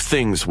couple of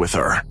things with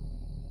her.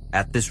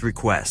 At this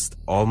request,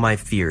 all my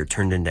fear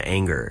turned into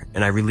anger,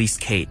 and I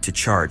released Kate to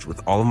charge with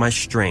all of my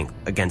strength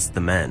against the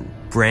men,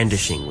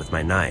 brandishing with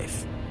my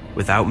knife.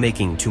 Without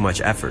making too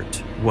much effort,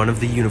 one of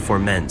the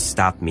uniformed men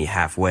stopped me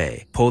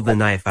halfway, pulled the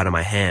knife out of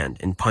my hand,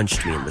 and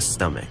punched me in the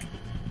stomach.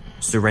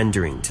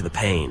 Surrendering to the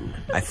pain,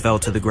 I fell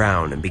to the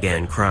ground and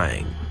began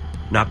crying.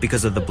 Not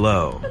because of the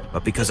blow,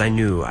 but because I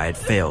knew I had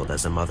failed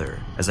as a mother,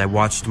 as I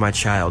watched my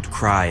child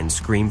cry and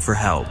scream for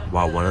help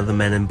while one of the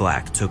men in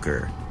black took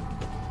her.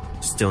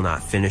 Still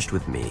not finished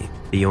with me,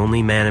 the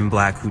only man in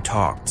black who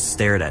talked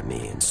stared at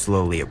me and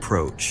slowly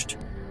approached.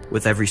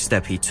 With every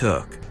step he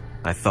took,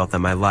 I felt that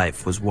my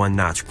life was one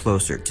notch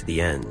closer to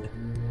the end.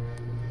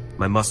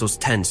 My muscles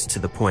tensed to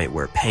the point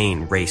where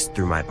pain raced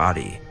through my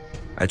body.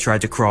 I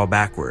tried to crawl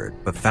backward,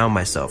 but found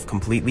myself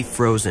completely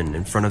frozen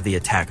in front of the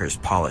attacker's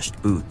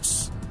polished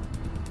boots.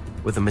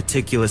 With a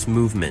meticulous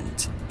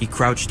movement, he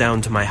crouched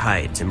down to my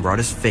height and brought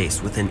his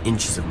face within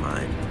inches of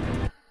mine.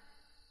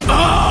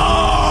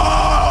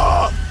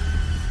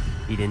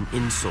 He didn't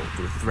insult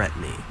or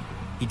threaten me.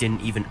 He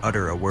didn't even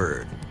utter a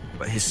word,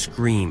 but his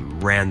scream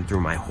ran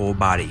through my whole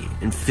body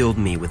and filled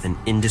me with an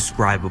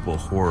indescribable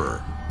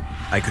horror.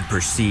 I could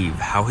perceive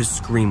how his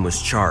scream was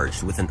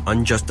charged with an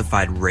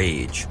unjustified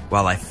rage,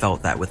 while I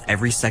felt that with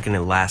every second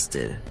it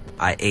lasted,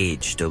 I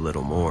aged a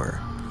little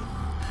more.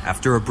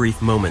 After a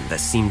brief moment that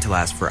seemed to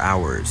last for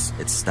hours,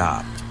 it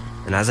stopped,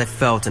 and as I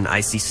felt an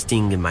icy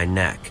sting in my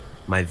neck,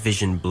 my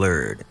vision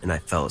blurred and I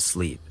fell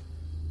asleep.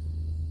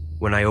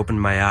 When I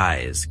opened my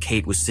eyes,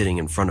 Kate was sitting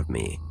in front of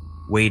me,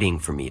 waiting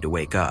for me to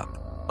wake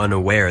up,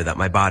 unaware that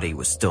my body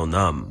was still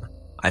numb.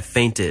 I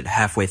fainted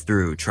halfway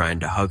through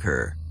trying to hug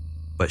her,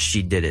 but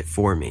she did it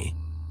for me.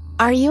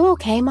 Are you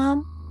okay,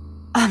 Mom?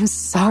 I'm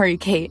sorry,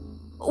 Kate.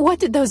 What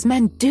did those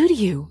men do to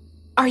you?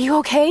 Are you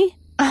okay?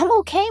 I'm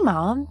okay,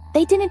 Mom.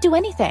 They didn't do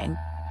anything.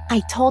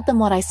 I told them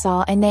what I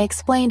saw, and they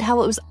explained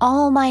how it was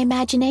all my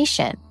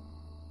imagination.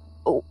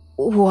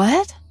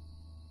 What?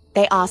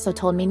 They also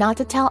told me not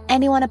to tell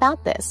anyone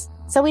about this,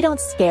 so we don't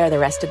scare the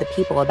rest of the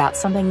people about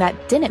something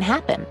that didn't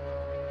happen.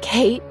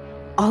 Kate,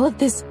 all of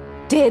this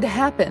did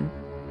happen.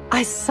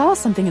 I saw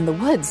something in the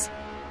woods.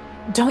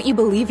 Don't you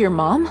believe your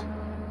mom?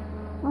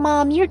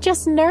 Mom, you're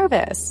just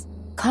nervous.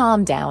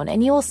 Calm down,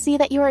 and you will see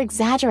that you are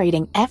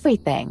exaggerating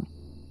everything.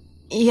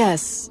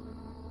 Yes,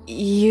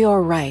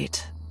 you're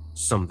right.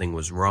 Something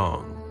was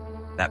wrong.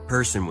 That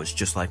person was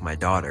just like my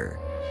daughter.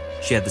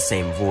 She had the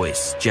same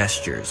voice,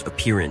 gestures,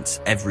 appearance,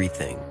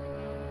 everything.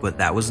 But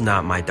that was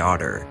not my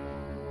daughter.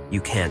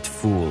 You can't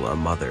fool a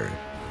mother.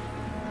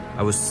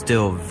 I was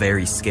still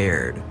very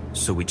scared,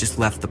 so we just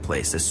left the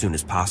place as soon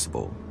as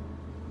possible.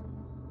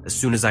 As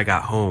soon as I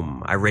got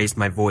home, I raised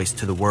my voice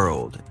to the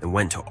world and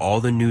went to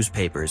all the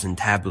newspapers and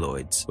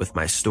tabloids with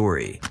my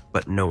story,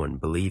 but no one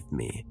believed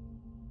me.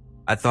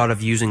 I thought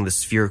of using the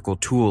spherical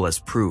tool as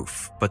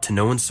proof, but to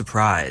no one's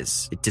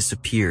surprise, it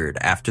disappeared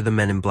after the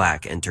men in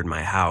black entered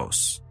my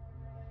house.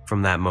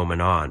 From that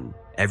moment on,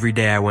 every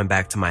day I went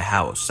back to my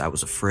house, I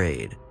was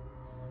afraid.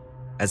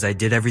 As I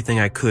did everything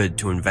I could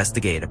to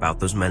investigate about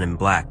those men in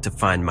black to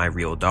find my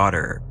real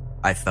daughter,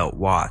 I felt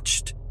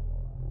watched.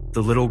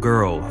 The little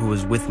girl who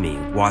was with me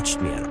watched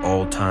me at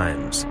all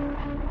times.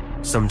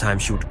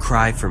 Sometimes she would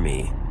cry for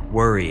me,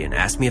 worry, and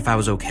ask me if I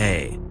was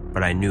okay,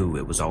 but I knew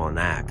it was all an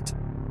act.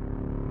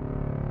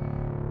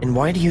 And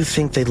why do you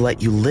think they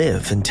let you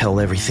live and tell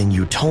everything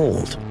you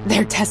told?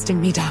 They're testing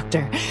me,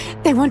 Doctor.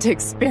 They want to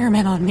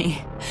experiment on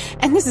me.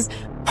 And this is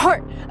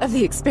part of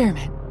the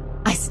experiment.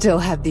 I still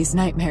have these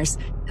nightmares.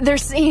 They're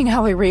seeing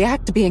how I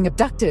react to being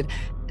abducted,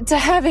 to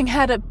having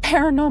had a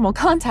paranormal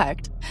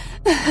contact.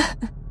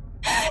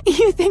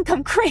 You think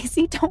I'm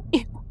crazy, don't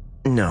you?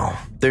 No,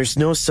 there's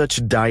no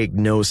such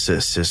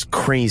diagnosis as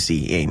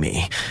crazy,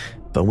 Amy.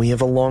 But we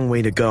have a long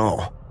way to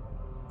go.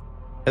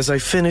 As I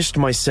finished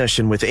my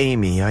session with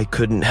Amy, I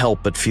couldn't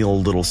help but feel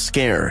a little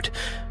scared.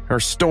 Her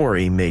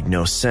story made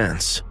no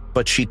sense,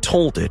 but she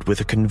told it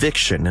with a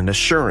conviction and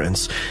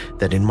assurance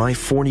that in my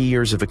 40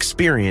 years of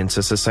experience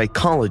as a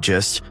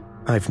psychologist,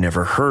 I've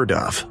never heard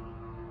of.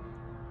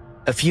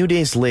 A few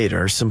days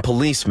later, some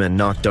policemen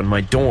knocked on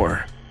my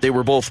door. They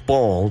were both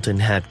bald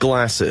and had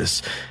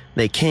glasses.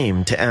 They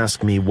came to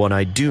ask me what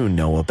I do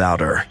know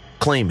about her,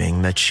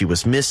 claiming that she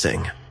was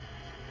missing.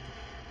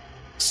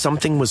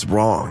 Something was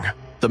wrong.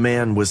 The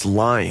man was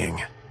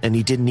lying, and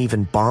he didn't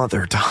even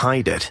bother to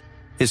hide it.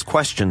 His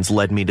questions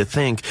led me to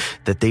think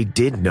that they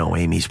did know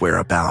Amy's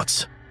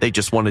whereabouts. They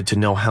just wanted to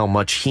know how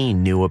much he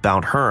knew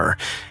about her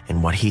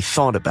and what he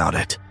thought about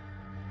it.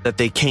 That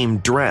they came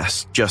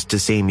dressed just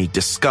as Amy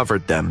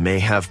discovered them may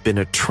have been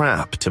a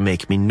trap to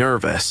make me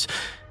nervous,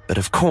 but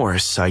of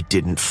course I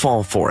didn't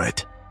fall for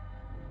it.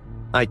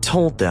 I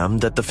told them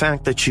that the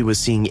fact that she was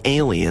seeing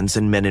aliens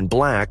and men in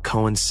black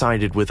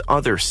coincided with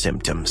other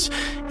symptoms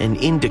and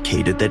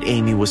indicated that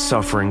Amy was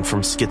suffering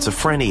from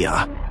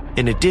schizophrenia.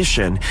 In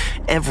addition,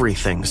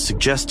 everything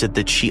suggested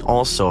that she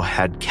also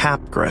had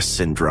Capgras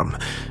syndrome,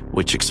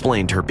 which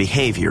explained her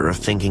behavior of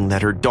thinking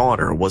that her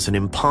daughter was an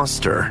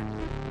imposter.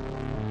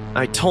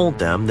 I told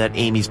them that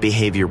Amy's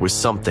behavior was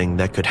something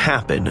that could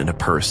happen in a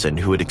person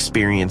who had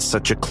experienced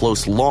such a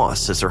close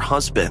loss as her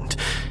husband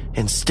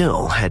and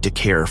still had to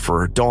care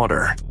for her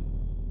daughter.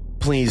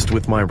 Pleased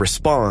with my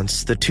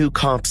response, the two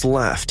cops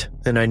left,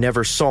 and I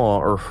never saw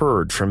or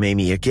heard from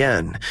Amy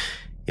again.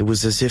 It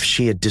was as if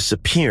she had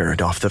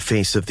disappeared off the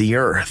face of the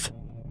earth.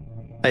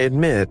 I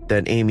admit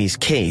that Amy's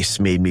case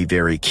made me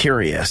very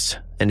curious,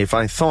 and if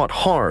I thought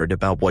hard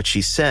about what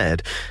she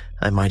said,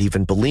 I might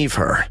even believe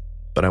her.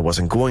 But I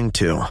wasn't going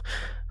to.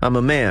 I'm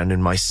a man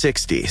in my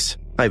 60s.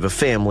 I have a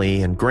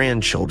family and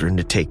grandchildren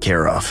to take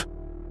care of.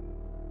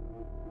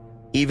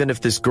 Even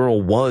if this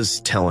girl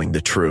was telling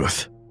the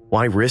truth,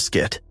 why risk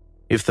it?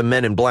 If the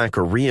men in black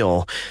are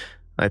real,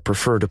 I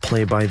prefer to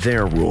play by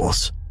their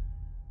rules.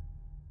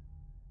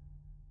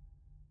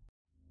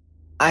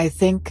 I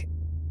think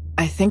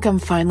I'm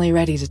finally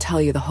ready to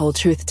tell you the whole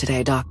truth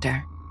today,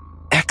 Doctor.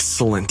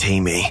 Excellent,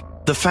 Amy.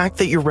 The fact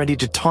that you're ready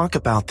to talk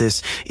about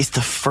this is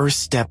the first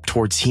step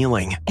towards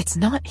healing. It's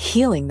not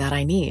healing that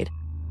I need.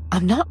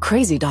 I'm not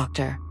crazy,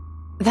 Doctor.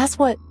 That's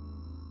what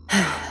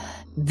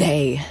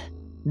they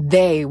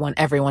want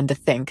everyone to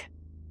think.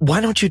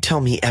 Why don't you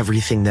tell me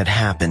everything that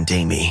happened,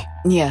 Amy?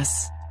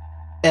 Yes.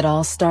 It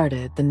all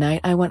started the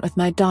night I went with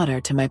my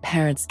daughter to my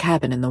parents'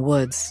 cabin in the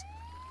woods.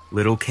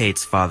 Little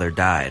Kate's father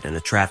died in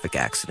a traffic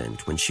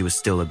accident when she was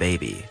still a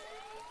baby.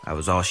 I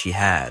was all she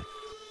had.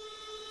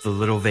 The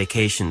little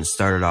vacation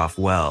started off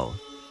well.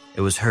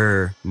 It was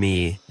her,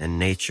 me, and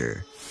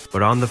nature.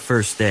 But on the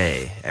first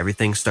day,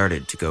 everything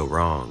started to go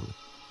wrong.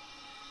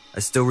 I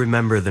still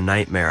remember the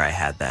nightmare I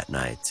had that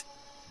night.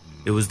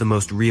 It was the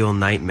most real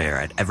nightmare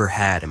I'd ever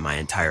had in my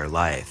entire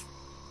life.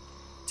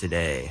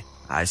 Today,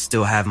 I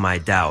still have my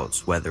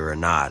doubts whether or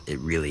not it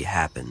really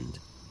happened.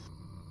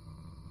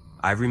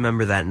 I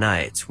remember that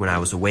night when I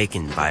was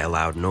awakened by a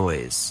loud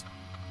noise.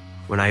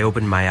 When I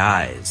opened my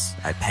eyes,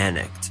 I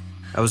panicked.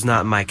 I was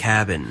not in my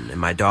cabin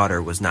and my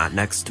daughter was not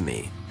next to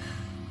me.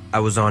 I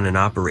was on an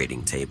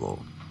operating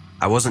table.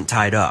 I wasn't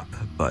tied up,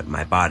 but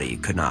my body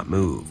could not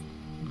move.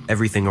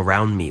 Everything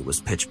around me was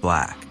pitch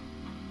black.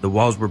 The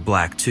walls were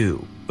black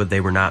too, but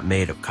they were not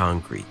made of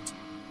concrete.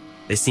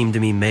 They seemed to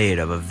be made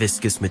of a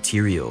viscous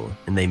material,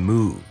 and they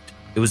moved.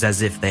 It was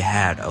as if they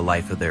had a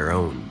life of their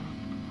own.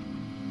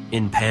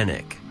 In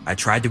panic, I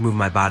tried to move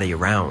my body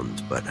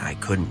around, but I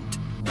couldn't.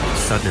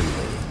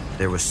 Suddenly,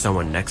 there was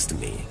someone next to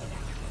me.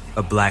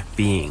 A black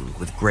being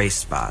with gray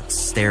spots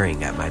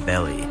staring at my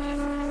belly.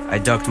 I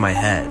ducked my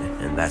head,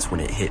 and that's when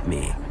it hit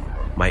me.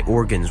 My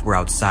organs were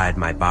outside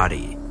my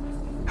body.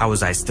 How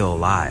was I still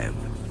alive?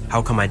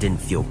 How come I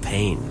didn't feel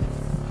pain?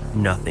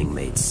 Nothing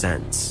made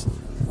sense.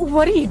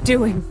 What are you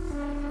doing?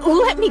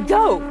 Let me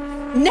go!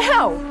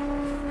 Now!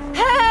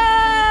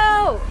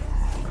 Help!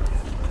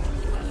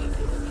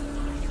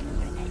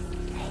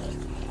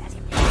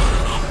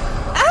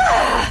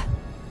 Ah!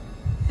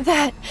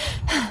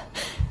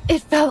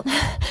 It felt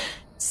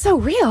so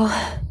real.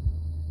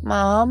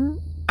 Mom,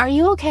 are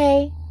you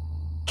okay?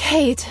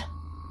 Kate,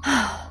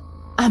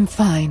 I'm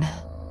fine.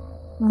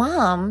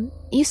 Mom,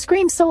 you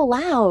screamed so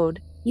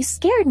loud. You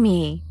scared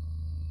me.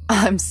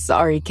 I'm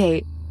sorry,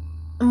 Kate.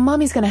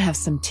 Mommy's gonna have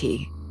some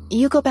tea.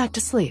 You go back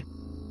to sleep.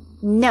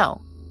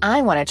 No,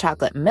 I want a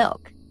chocolate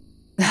milk.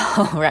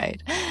 All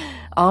right.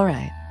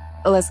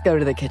 Let's go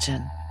to the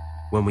kitchen.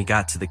 When we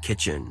got to the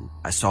kitchen,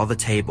 I saw the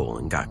table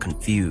and got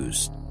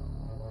confused.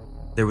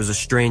 There was a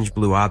strange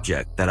blue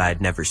object that I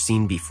had never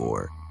seen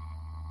before.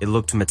 It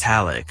looked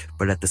metallic,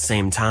 but at the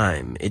same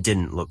time, it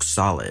didn't look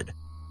solid.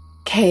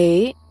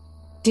 Kate,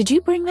 did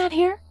you bring that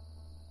here?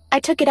 I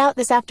took it out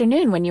this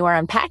afternoon when you were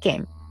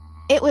unpacking.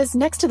 It was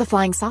next to the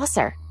flying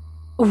saucer.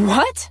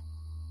 What?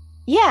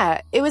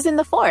 Yeah, it was in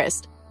the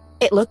forest.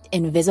 It looked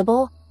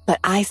invisible, but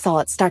I saw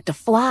it start to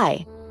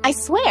fly. I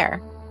swear.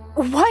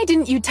 Why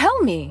didn't you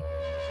tell me?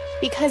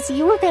 Because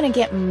you were gonna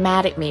get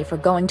mad at me for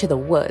going to the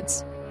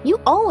woods. You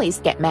always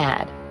get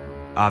mad.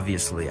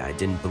 Obviously, I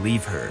didn't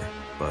believe her,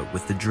 but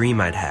with the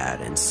dream I'd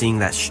had and seeing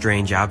that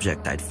strange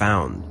object I'd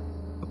found,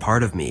 a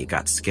part of me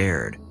got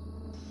scared.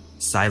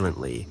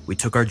 Silently, we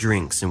took our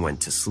drinks and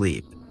went to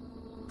sleep.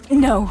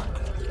 No.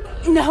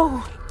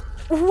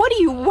 What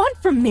do you want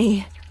from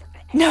me?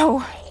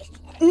 No.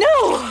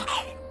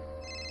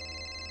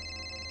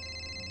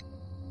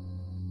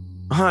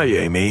 Hi,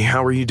 Amy.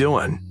 How are you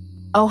doing?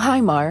 Oh,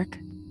 hi, Mark.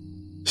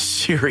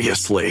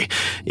 Seriously,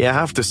 you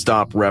have to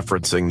stop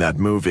referencing that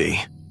movie.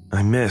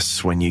 I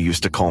miss when you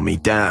used to call me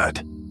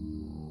Dad.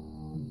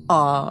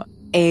 Aw,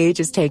 age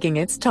is taking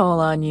its toll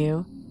on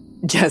you.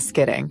 Just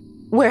kidding.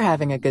 We're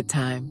having a good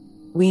time.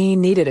 We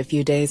needed a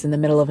few days in the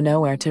middle of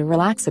nowhere to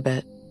relax a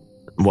bit.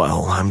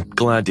 Well, I'm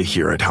glad to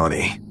hear it,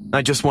 honey.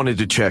 I just wanted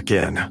to check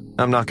in.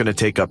 I'm not going to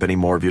take up any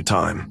more of your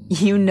time.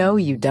 You know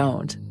you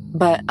don't.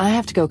 But I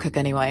have to go cook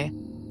anyway.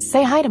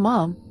 Say hi to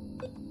Mom.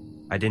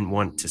 I didn't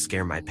want to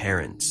scare my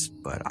parents,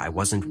 but I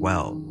wasn't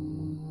well.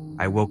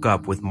 I woke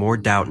up with more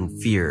doubt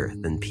and fear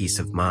than peace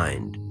of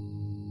mind.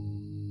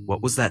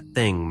 What was that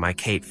thing my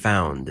Kate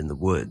found in the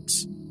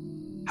woods?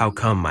 How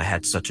come I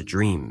had such a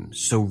dream,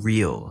 so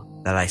real,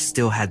 that I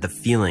still had the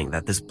feeling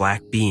that this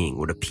black being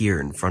would appear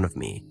in front of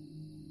me?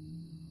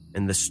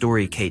 In the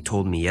story Kate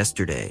told me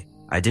yesterday,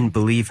 I didn't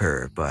believe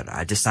her, but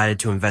I decided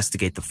to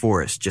investigate the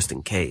forest just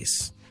in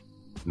case.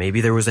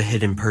 Maybe there was a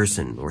hidden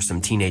person or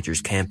some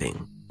teenagers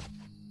camping.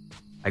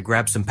 I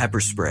grabbed some pepper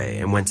spray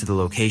and went to the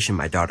location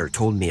my daughter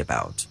told me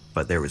about,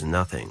 but there was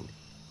nothing.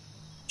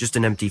 Just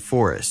an empty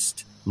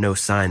forest, no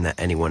sign that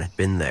anyone had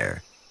been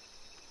there.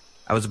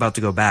 I was about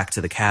to go back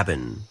to the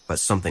cabin, but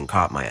something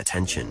caught my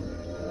attention.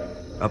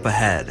 Up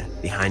ahead,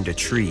 behind a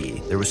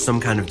tree, there was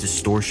some kind of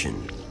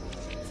distortion.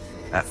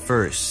 At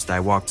first, I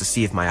walked to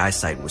see if my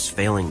eyesight was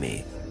failing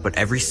me, but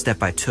every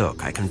step I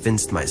took, I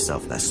convinced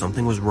myself that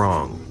something was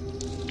wrong.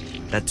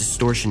 That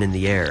distortion in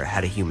the air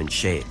had a human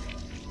shape.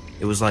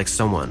 It was like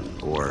someone,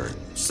 or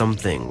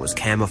something, was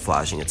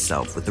camouflaging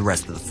itself with the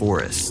rest of the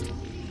forest.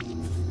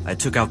 I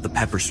took out the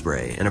pepper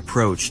spray and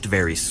approached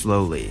very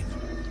slowly.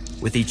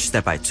 With each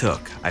step I took,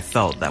 I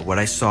felt that what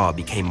I saw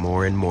became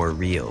more and more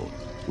real.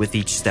 With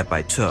each step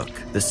I took,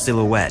 the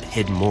silhouette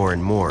hid more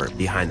and more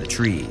behind the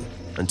tree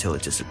until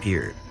it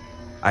disappeared.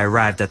 I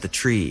arrived at the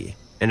tree,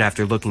 and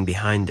after looking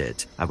behind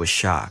it, I was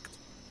shocked.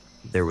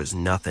 There was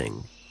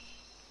nothing.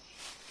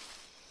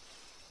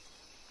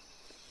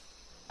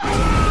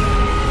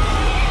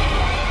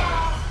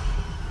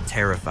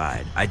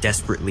 Terrified, I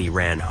desperately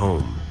ran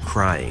home,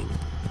 crying.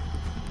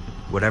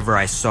 Whatever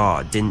I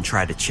saw didn't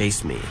try to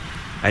chase me.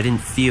 I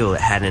didn't feel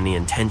it had any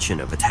intention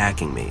of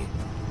attacking me.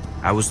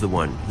 I was the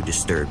one who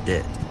disturbed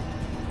it.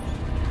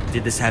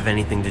 Did this have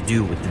anything to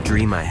do with the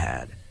dream I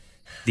had?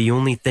 The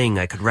only thing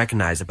I could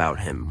recognize about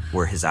him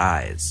were his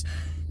eyes.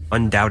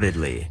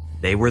 Undoubtedly,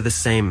 they were the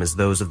same as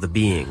those of the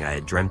being I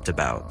had dreamt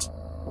about.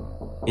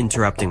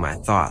 Interrupting my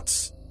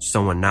thoughts,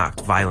 someone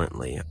knocked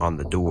violently on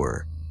the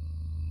door.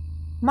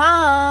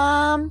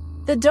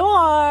 Mom! The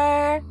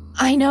door!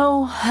 I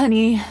know,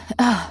 honey.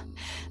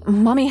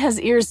 Mommy has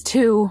ears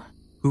too.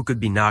 Who could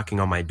be knocking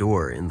on my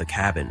door in the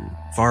cabin,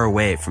 far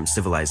away from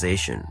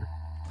civilization?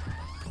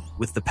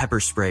 With the pepper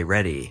spray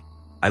ready,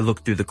 I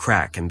looked through the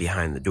crack and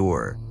behind the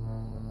door.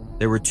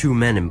 There were 2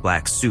 men in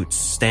black suits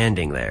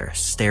standing there,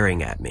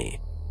 staring at me.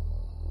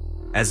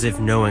 As if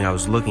knowing I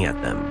was looking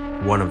at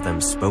them, one of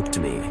them spoke to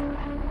me.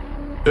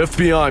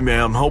 FBI,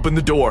 ma'am, open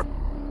the door.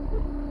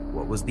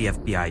 What was the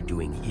FBI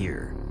doing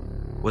here?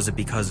 Was it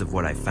because of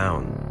what I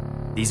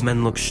found? These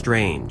men looked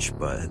strange,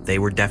 but they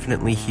were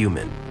definitely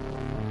human.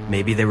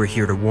 Maybe they were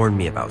here to warn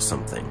me about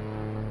something.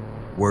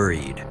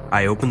 Worried,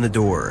 I opened the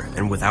door,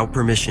 and without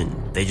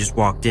permission, they just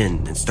walked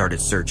in and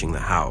started searching the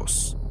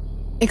house.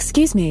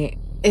 Excuse me,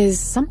 is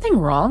something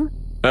wrong?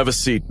 Have a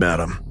seat,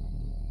 madam.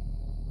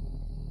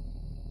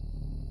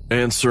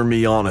 Answer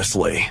me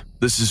honestly.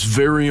 This is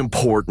very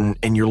important,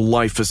 and your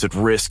life is at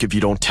risk if you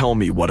don't tell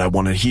me what I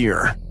want to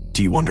hear.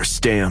 Do you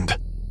understand?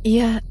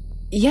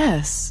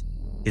 Yes.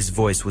 His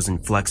voice was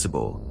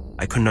inflexible.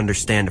 I couldn't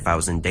understand if I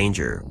was in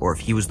danger or if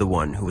he was the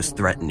one who was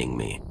threatening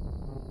me.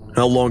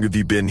 How long have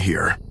you been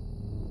here?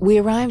 We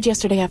arrived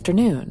yesterday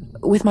afternoon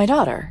with my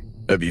daughter.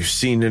 Have you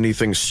seen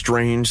anything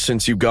strange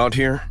since you got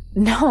here?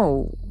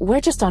 No,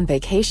 we're just on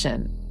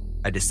vacation.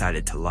 I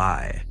decided to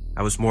lie.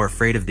 I was more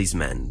afraid of these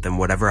men than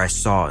whatever I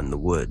saw in the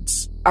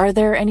woods. Are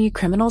there any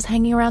criminals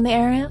hanging around the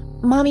area?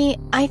 Mommy,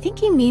 I think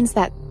he means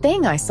that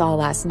thing I saw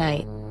last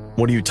night.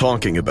 What are you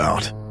talking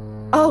about?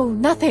 Oh,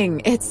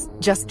 nothing. It's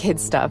just kid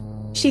stuff.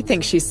 She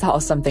thinks she saw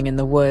something in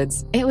the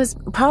woods. It was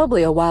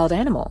probably a wild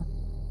animal.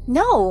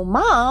 No,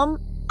 Mom.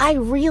 I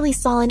really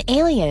saw an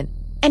alien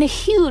and a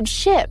huge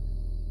ship.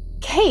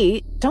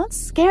 Kate, don't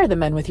scare the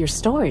men with your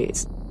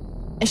stories.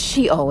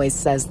 She always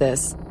says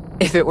this.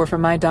 If it were for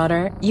my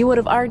daughter, you would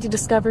have already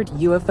discovered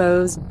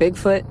UFOs,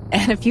 Bigfoot,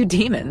 and a few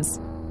demons.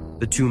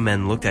 The 2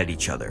 men looked at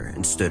each other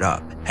and stood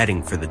up,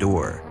 heading for the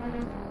door.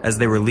 As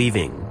they were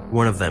leaving,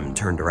 one of them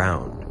turned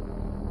around.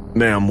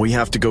 Ma'am, we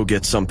have to go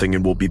get something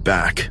and we'll be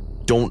back.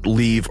 Don't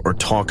leave or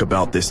talk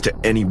about this to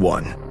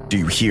anyone. Do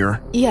you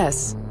hear?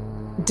 Yes.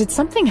 Did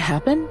something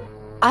happen?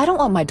 I don't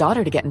want my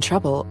daughter to get in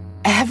trouble.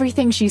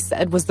 Everything she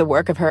said was the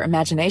work of her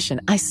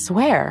imagination, I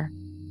swear.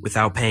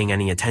 Without paying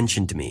any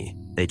attention to me,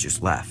 they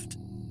just left.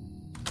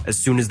 As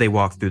soon as they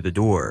walked through the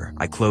door,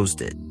 I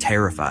closed it,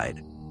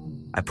 terrified.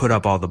 I put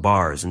up all the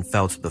bars and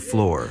fell to the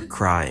floor,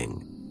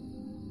 crying.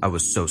 I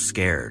was so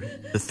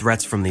scared. The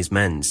threats from these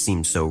men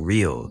seemed so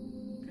real.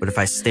 But if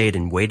I stayed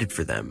and waited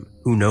for them,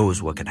 who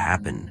knows what could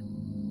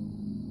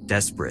happen?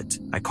 Desperate,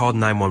 I called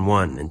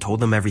 911 and told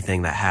them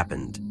everything that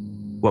happened.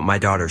 What my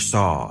daughter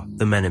saw,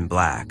 the men in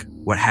black,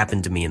 what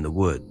happened to me in the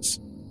woods.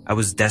 I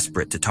was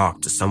desperate to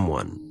talk to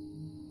someone.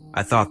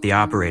 I thought the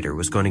operator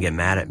was going to get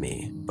mad at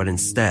me, but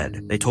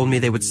instead, they told me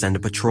they would send a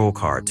patrol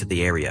car to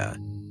the area.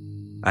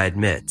 I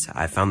admit,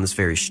 I found this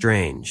very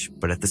strange,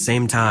 but at the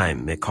same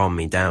time, it calmed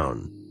me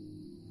down.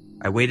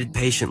 I waited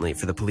patiently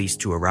for the police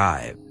to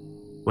arrive.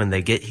 When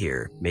they get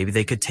here, maybe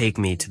they could take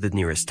me to the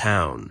nearest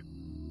town.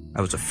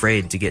 I was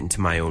afraid to get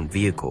into my own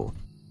vehicle.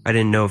 I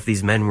didn't know if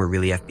these men were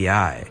really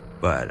FBI,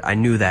 but I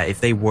knew that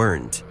if they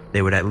weren't,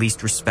 they would at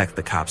least respect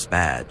the cop's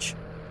badge.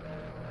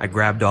 I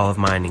grabbed all of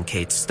mine and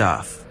Kate's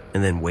stuff,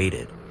 and then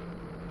waited,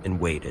 and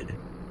waited,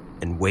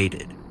 and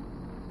waited,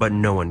 but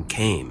no one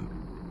came.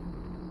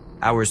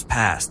 Hours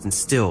passed and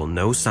still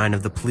no sign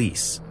of the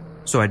police,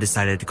 so I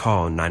decided to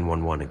call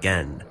 911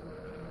 again.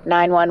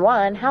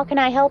 911, how can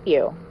I help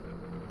you?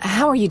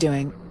 How are you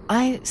doing?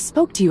 I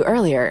spoke to you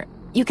earlier.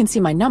 You can see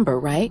my number,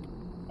 right?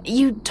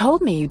 You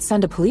told me you'd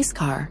send a police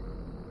car.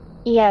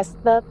 Yes,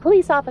 the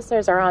police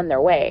officers are on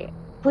their way.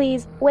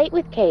 Please wait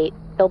with Kate.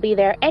 They'll be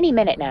there any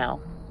minute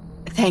now.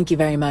 Thank you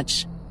very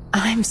much.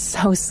 I'm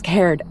so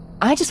scared.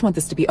 I just want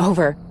this to be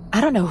over. I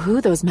don't know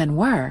who those men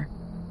were.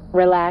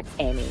 Relax,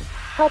 Amy.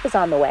 Help is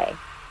on the way.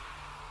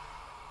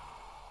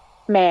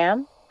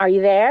 Ma'am, are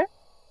you there?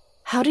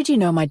 How did you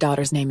know my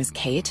daughter's name is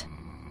Kate?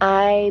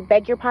 I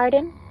beg your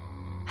pardon?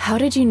 How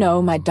did you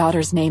know my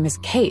daughter's name is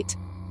Kate?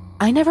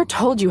 I never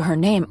told you her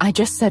name. I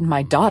just said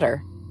my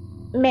daughter.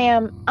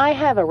 Ma'am, I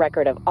have a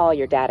record of all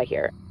your data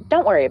here.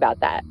 Don't worry about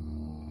that.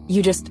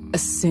 You just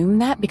assume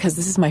that because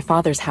this is my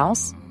father's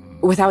house?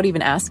 Without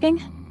even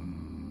asking?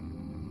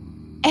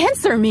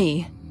 Answer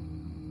me!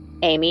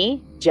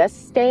 Amy,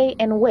 just stay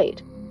and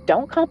wait.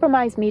 Don't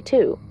compromise me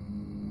too.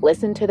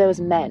 Listen to those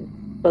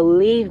men.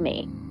 Believe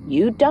me,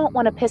 you don't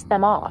want to piss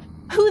them off.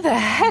 Who the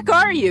heck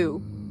are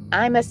you?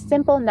 I'm a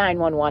simple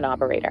 911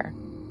 operator.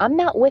 I'm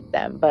not with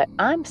them, but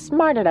I'm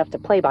smart enough to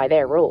play by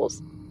their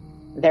rules.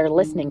 They're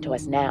listening to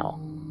us now.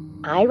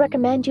 I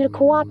recommend you to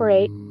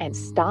cooperate and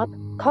stop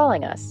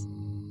calling us.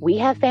 We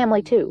have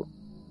family too.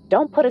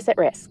 Don't put us at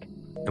risk.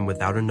 And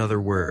without another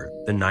word,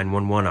 the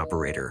 911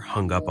 operator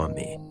hung up on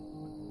me.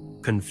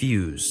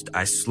 Confused,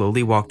 I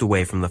slowly walked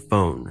away from the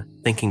phone,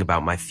 thinking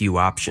about my few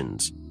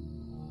options.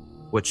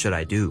 What should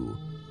I do?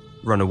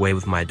 Run away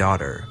with my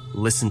daughter?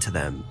 Listen to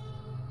them?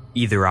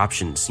 Either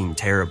option seemed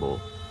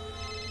terrible.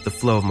 The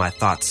flow of my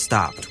thoughts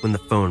stopped when the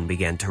phone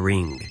began to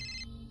ring.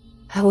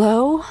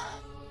 Hello?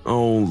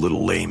 Oh,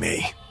 little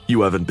Amy.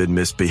 You haven't been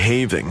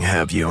misbehaving,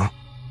 have you?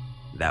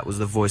 That was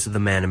the voice of the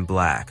man in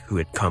black who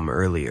had come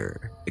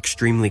earlier,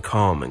 extremely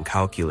calm and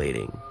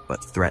calculating,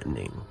 but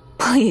threatening.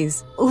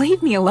 Please,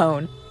 leave me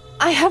alone.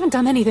 I haven't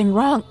done anything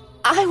wrong.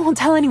 I won't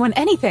tell anyone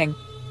anything.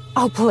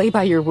 I'll play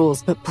by your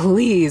rules, but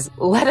please,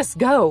 let us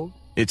go.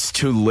 It's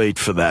too late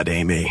for that,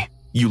 Amy.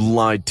 You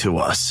lied to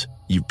us.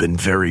 You've been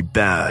very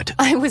bad.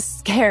 I was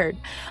scared.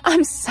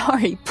 I'm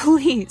sorry,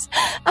 please.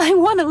 I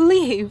want to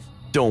leave.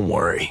 Don't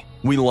worry.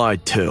 We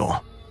lied too.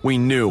 We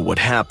knew what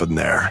happened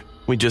there.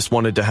 We just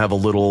wanted to have a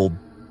little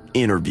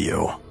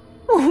interview.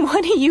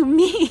 What do you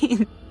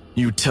mean?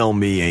 You tell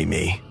me,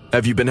 Amy.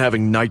 Have you been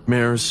having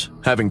nightmares?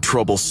 Having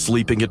trouble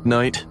sleeping at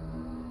night?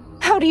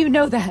 How do you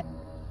know that?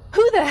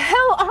 Who the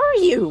hell are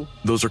you?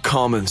 Those are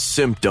common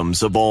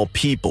symptoms of all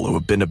people who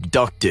have been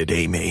abducted,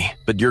 Amy.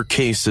 But your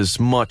case is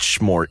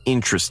much more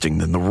interesting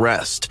than the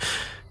rest.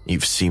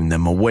 You've seen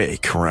them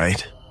awake,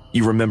 right?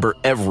 You remember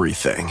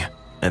everything,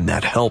 and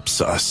that helps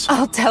us.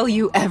 I'll tell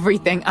you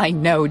everything I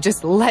know.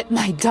 Just let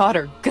my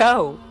daughter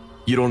go.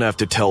 You don't have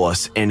to tell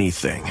us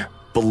anything.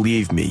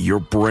 Believe me, your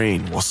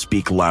brain will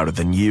speak louder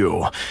than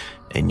you.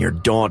 And your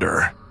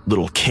daughter,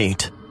 little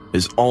Kate,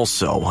 is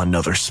also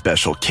another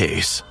special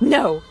case.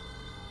 No.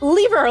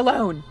 Leave her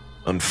alone.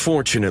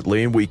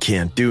 Unfortunately, we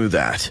can't do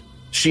that.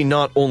 She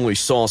not only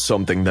saw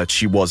something that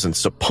she wasn't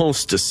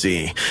supposed to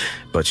see,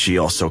 but she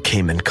also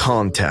came in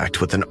contact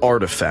with an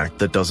artifact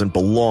that doesn't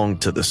belong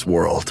to this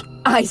world.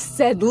 I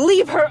said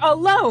leave her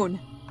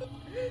alone!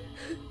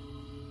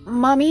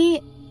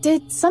 Mommy,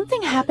 did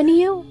something happen to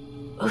you?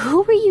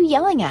 Who were you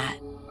yelling at?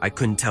 I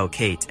couldn't tell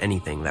Kate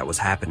anything that was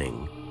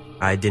happening.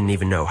 I didn't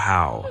even know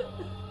how.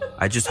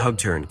 I just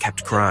hugged her and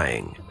kept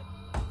crying.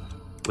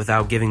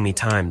 Without giving me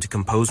time to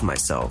compose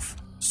myself,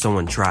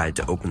 someone tried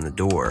to open the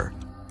door.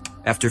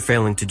 After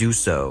failing to do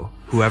so,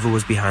 whoever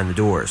was behind the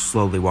door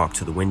slowly walked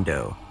to the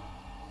window.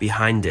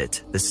 Behind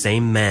it, the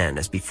same man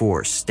as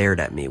before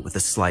stared at me with a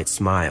slight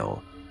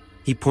smile.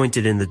 He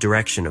pointed in the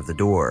direction of the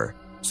door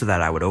so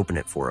that I would open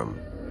it for him.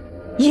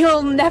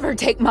 You'll never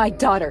take my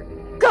daughter!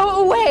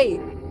 Go away!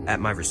 At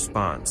my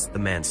response, the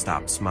man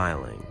stopped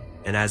smiling,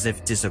 and as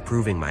if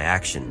disapproving my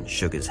action,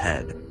 shook his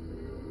head.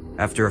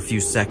 After a few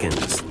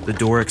seconds, the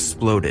door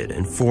exploded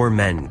and 4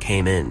 men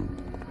came in.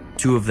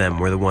 2 of them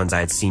were the ones I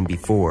had seen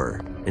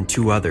before, and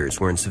 2 others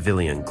were in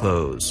civilian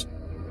clothes.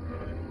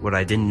 What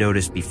I didn't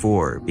notice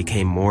before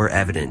became more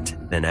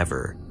evident than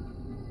ever.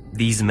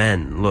 These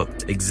men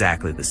looked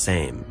exactly the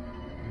same.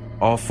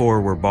 All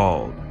 4 were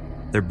bald.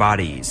 Their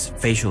bodies,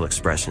 facial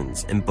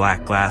expressions, and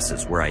black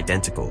glasses were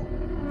identical.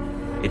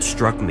 It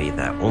struck me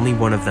that only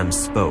one of them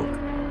spoke,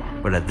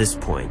 but at this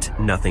point,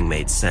 nothing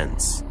made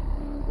sense.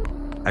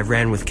 I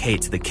ran with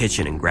Kate to the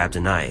kitchen and grabbed a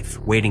knife,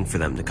 waiting for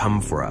them to come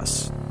for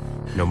us.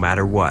 No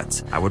matter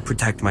what, I would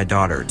protect my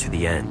daughter to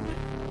the end.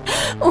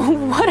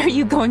 What are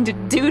you going to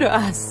do to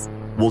us?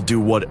 We'll do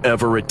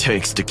whatever it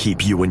takes to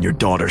keep you and your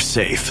daughter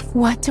safe.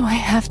 What do I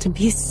have to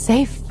be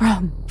safe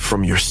from?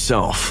 From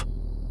yourself.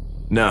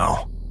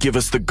 Now, give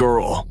us the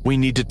girl. We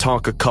need to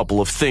talk a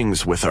couple of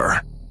things with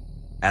her.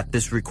 At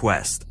this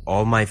request,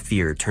 all my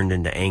fear turned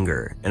into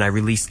anger, and I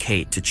released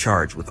Kate to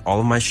charge with all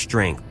of my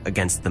strength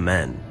against the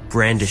men,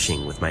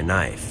 brandishing with my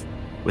knife.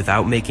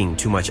 Without making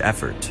too much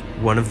effort,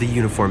 one of the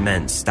uniformed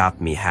men stopped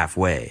me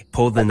halfway,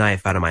 pulled the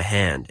knife out of my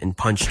hand, and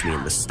punched me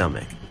in the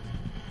stomach.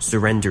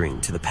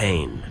 Surrendering to the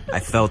pain, I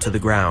fell to the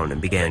ground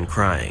and began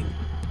crying.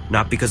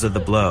 Not because of the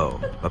blow,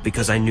 but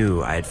because I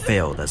knew I had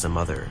failed as a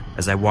mother,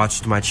 as I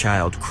watched my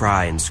child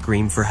cry and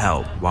scream for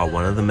help while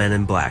one of the men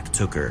in black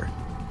took her.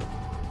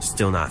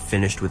 Still not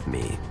finished with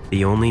me,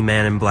 the only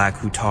man in black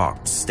who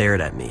talked stared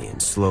at me and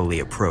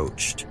slowly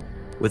approached.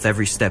 With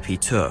every step he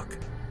took,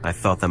 I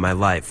felt that my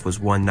life was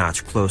one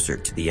notch closer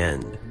to the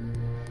end.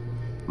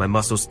 My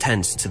muscles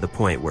tensed to the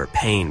point where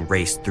pain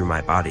raced through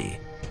my body.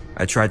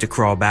 I tried to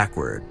crawl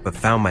backward, but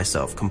found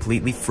myself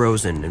completely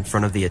frozen in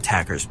front of the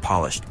attacker's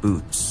polished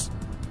boots.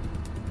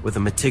 With a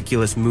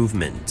meticulous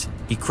movement,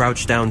 he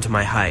crouched down to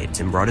my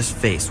height and brought his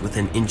face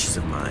within inches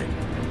of mine.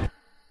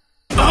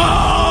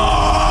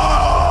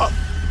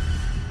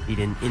 He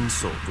didn't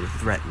insult or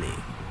threaten me.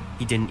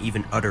 He didn't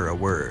even utter a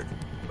word,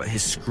 but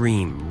his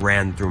scream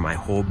ran through my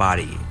whole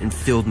body and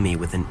filled me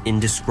with an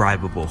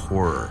indescribable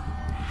horror.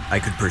 I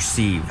could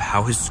perceive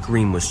how his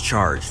scream was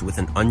charged with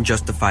an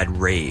unjustified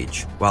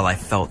rage, while I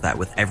felt that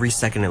with every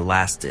second it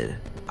lasted,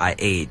 I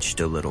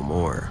aged a little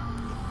more.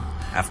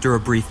 After a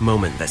brief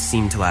moment that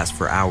seemed to last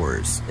for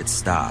hours, it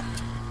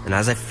stopped, and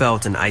as I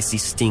felt an icy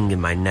sting in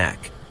my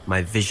neck,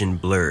 my vision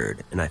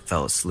blurred and I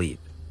fell asleep.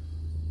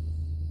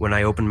 When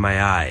I opened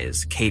my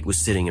eyes, Kate was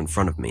sitting in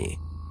front of me,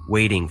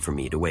 waiting for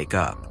me to wake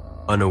up.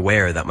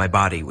 Unaware that my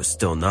body was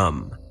still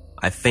numb,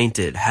 I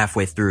fainted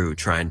halfway through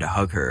trying to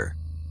hug her,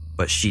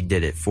 but she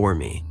did it for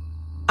me.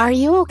 Are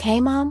you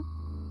okay, Mom?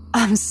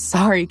 I'm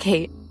sorry,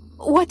 Kate.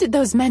 What did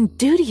those men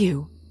do to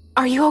you?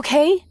 Are you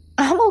okay?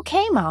 I'm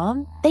okay,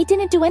 Mom. They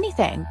didn't do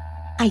anything.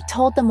 I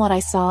told them what I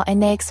saw,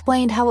 and they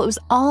explained how it was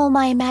all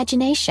my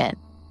imagination.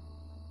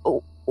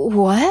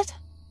 What?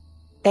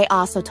 They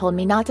also told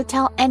me not to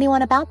tell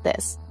anyone about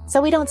this,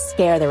 so we don't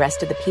scare the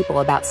rest of the people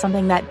about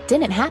something that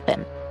didn't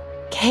happen.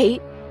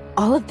 Kate,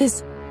 all of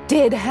this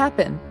did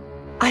happen.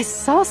 I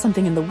saw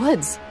something in the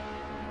woods.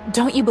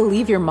 Don't you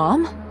believe your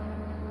mom?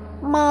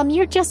 Mom,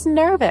 you're just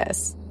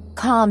nervous.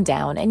 Calm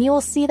down, and you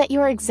will see that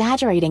you are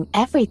exaggerating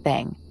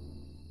everything.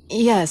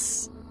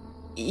 Yes,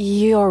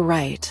 you're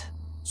right.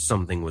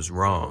 Something was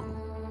wrong.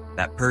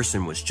 That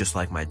person was just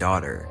like my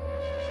daughter.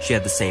 She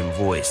had the same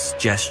voice,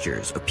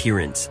 gestures,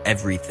 appearance,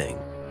 everything.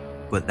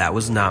 But that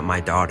was not my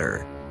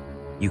daughter.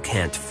 You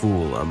can't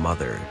fool a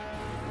mother.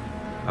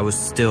 I was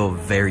still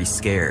very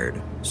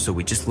scared, so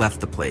we just left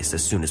the place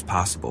as soon as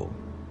possible.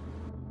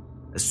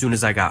 As soon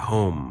as I got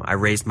home, I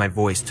raised my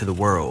voice to the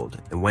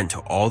world and went to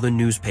all the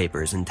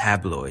newspapers and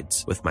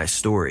tabloids with my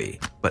story,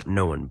 but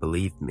no one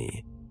believed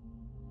me.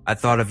 I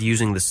thought of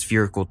using the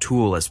spherical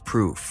tool as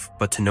proof,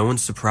 but to no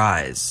one's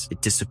surprise,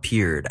 it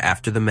disappeared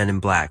after the men in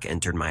black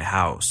entered my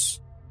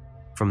house.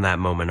 From that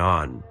moment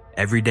on,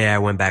 every day I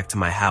went back to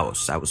my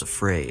house, I was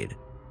afraid.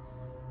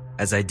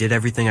 As I did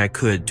everything I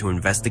could to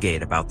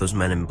investigate about those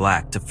men in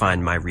black to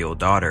find my real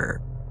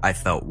daughter, I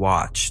felt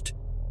watched.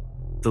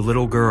 The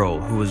little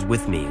girl who was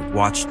with me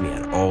watched me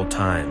at all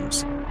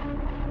times.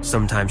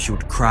 Sometimes she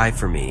would cry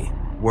for me,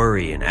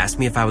 worry, and ask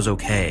me if I was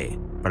okay,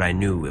 but I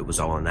knew it was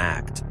all an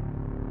act.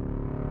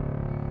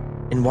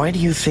 And why do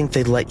you think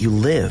they let you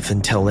live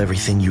and tell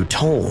everything you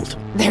told?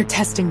 They're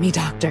testing me,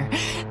 Doctor.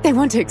 They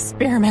want to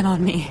experiment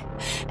on me.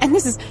 And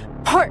this is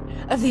part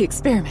of the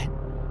experiment.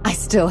 I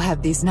still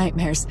have these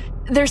nightmares.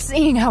 They're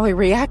seeing how I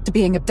react to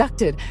being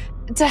abducted,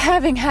 to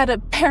having had a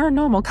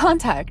paranormal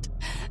contact.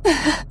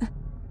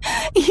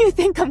 You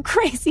think I'm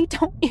crazy,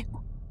 don't you?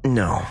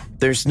 No,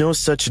 there's no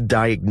such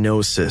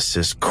diagnosis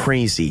as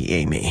crazy,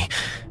 Amy.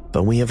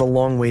 But we have a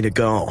long way to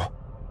go.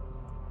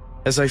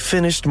 As I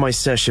finished my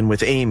session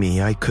with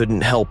Amy, I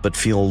couldn't help but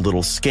feel a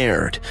little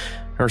scared.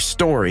 Her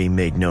story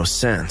made no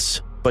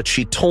sense, but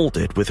she told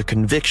it with a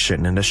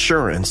conviction and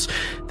assurance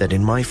that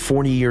in my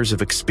 40 years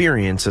of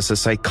experience as a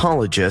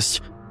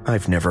psychologist,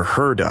 I've never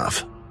heard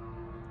of.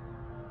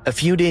 A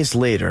few days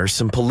later,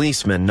 some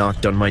policemen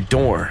knocked on my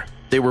door.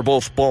 They were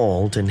both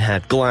bald and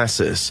had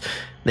glasses.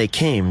 They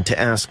came to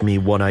ask me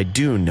what I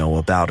do know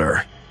about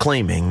her,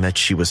 claiming that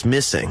she was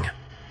missing.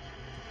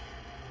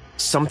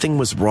 Something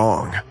was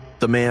wrong.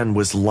 The man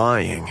was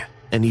lying,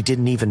 and he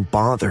didn't even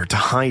bother to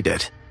hide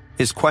it.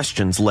 His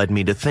questions led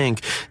me to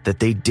think that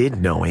they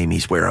did know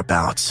Amy's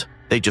whereabouts.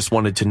 They just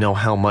wanted to know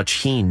how much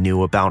he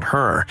knew about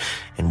her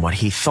and what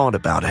he thought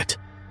about it.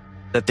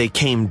 That they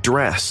came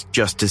dressed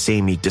just as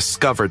Amy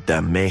discovered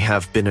them may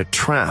have been a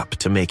trap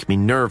to make me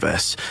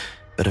nervous,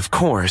 but of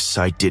course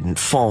I didn't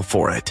fall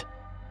for it.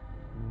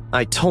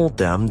 I told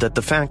them that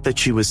the fact that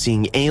she was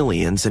seeing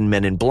aliens and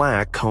men in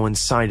black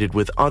coincided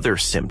with other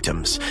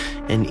symptoms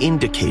and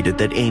indicated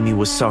that Amy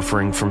was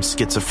suffering from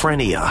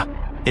schizophrenia.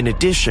 In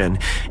addition,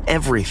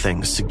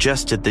 everything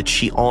suggested that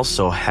she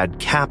also had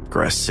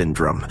Capgras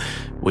syndrome,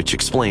 which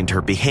explained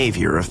her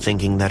behavior of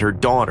thinking that her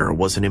daughter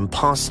was an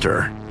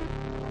imposter.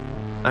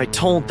 I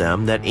told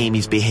them that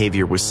Amy's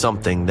behavior was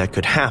something that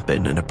could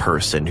happen in a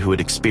person who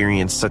had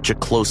experienced such a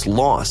close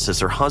loss as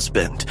her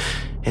husband,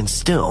 and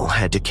still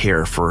had to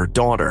care for her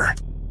daughter.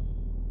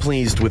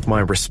 Pleased with my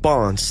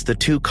response, the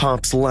two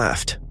cops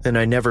left, and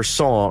I never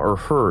saw or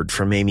heard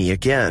from Amy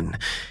again.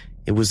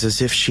 It was as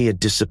if she had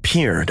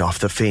disappeared off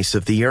the face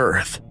of the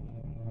earth.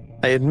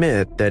 I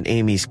admit that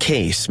Amy's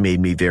case made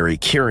me very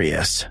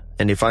curious,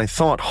 and if I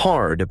thought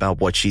hard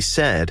about what she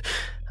said,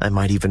 I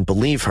might even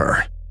believe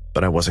her,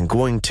 but I wasn't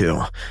going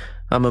to.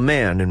 I'm a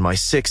man in my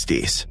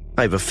 60s.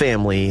 I have a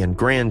family and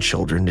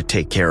grandchildren to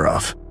take care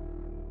of.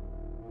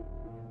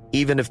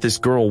 Even if this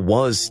girl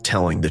was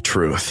telling the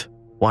truth,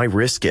 why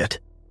risk it?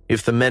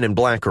 If the men in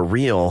black are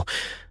real,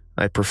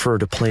 I prefer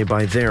to play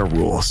by their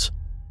rules.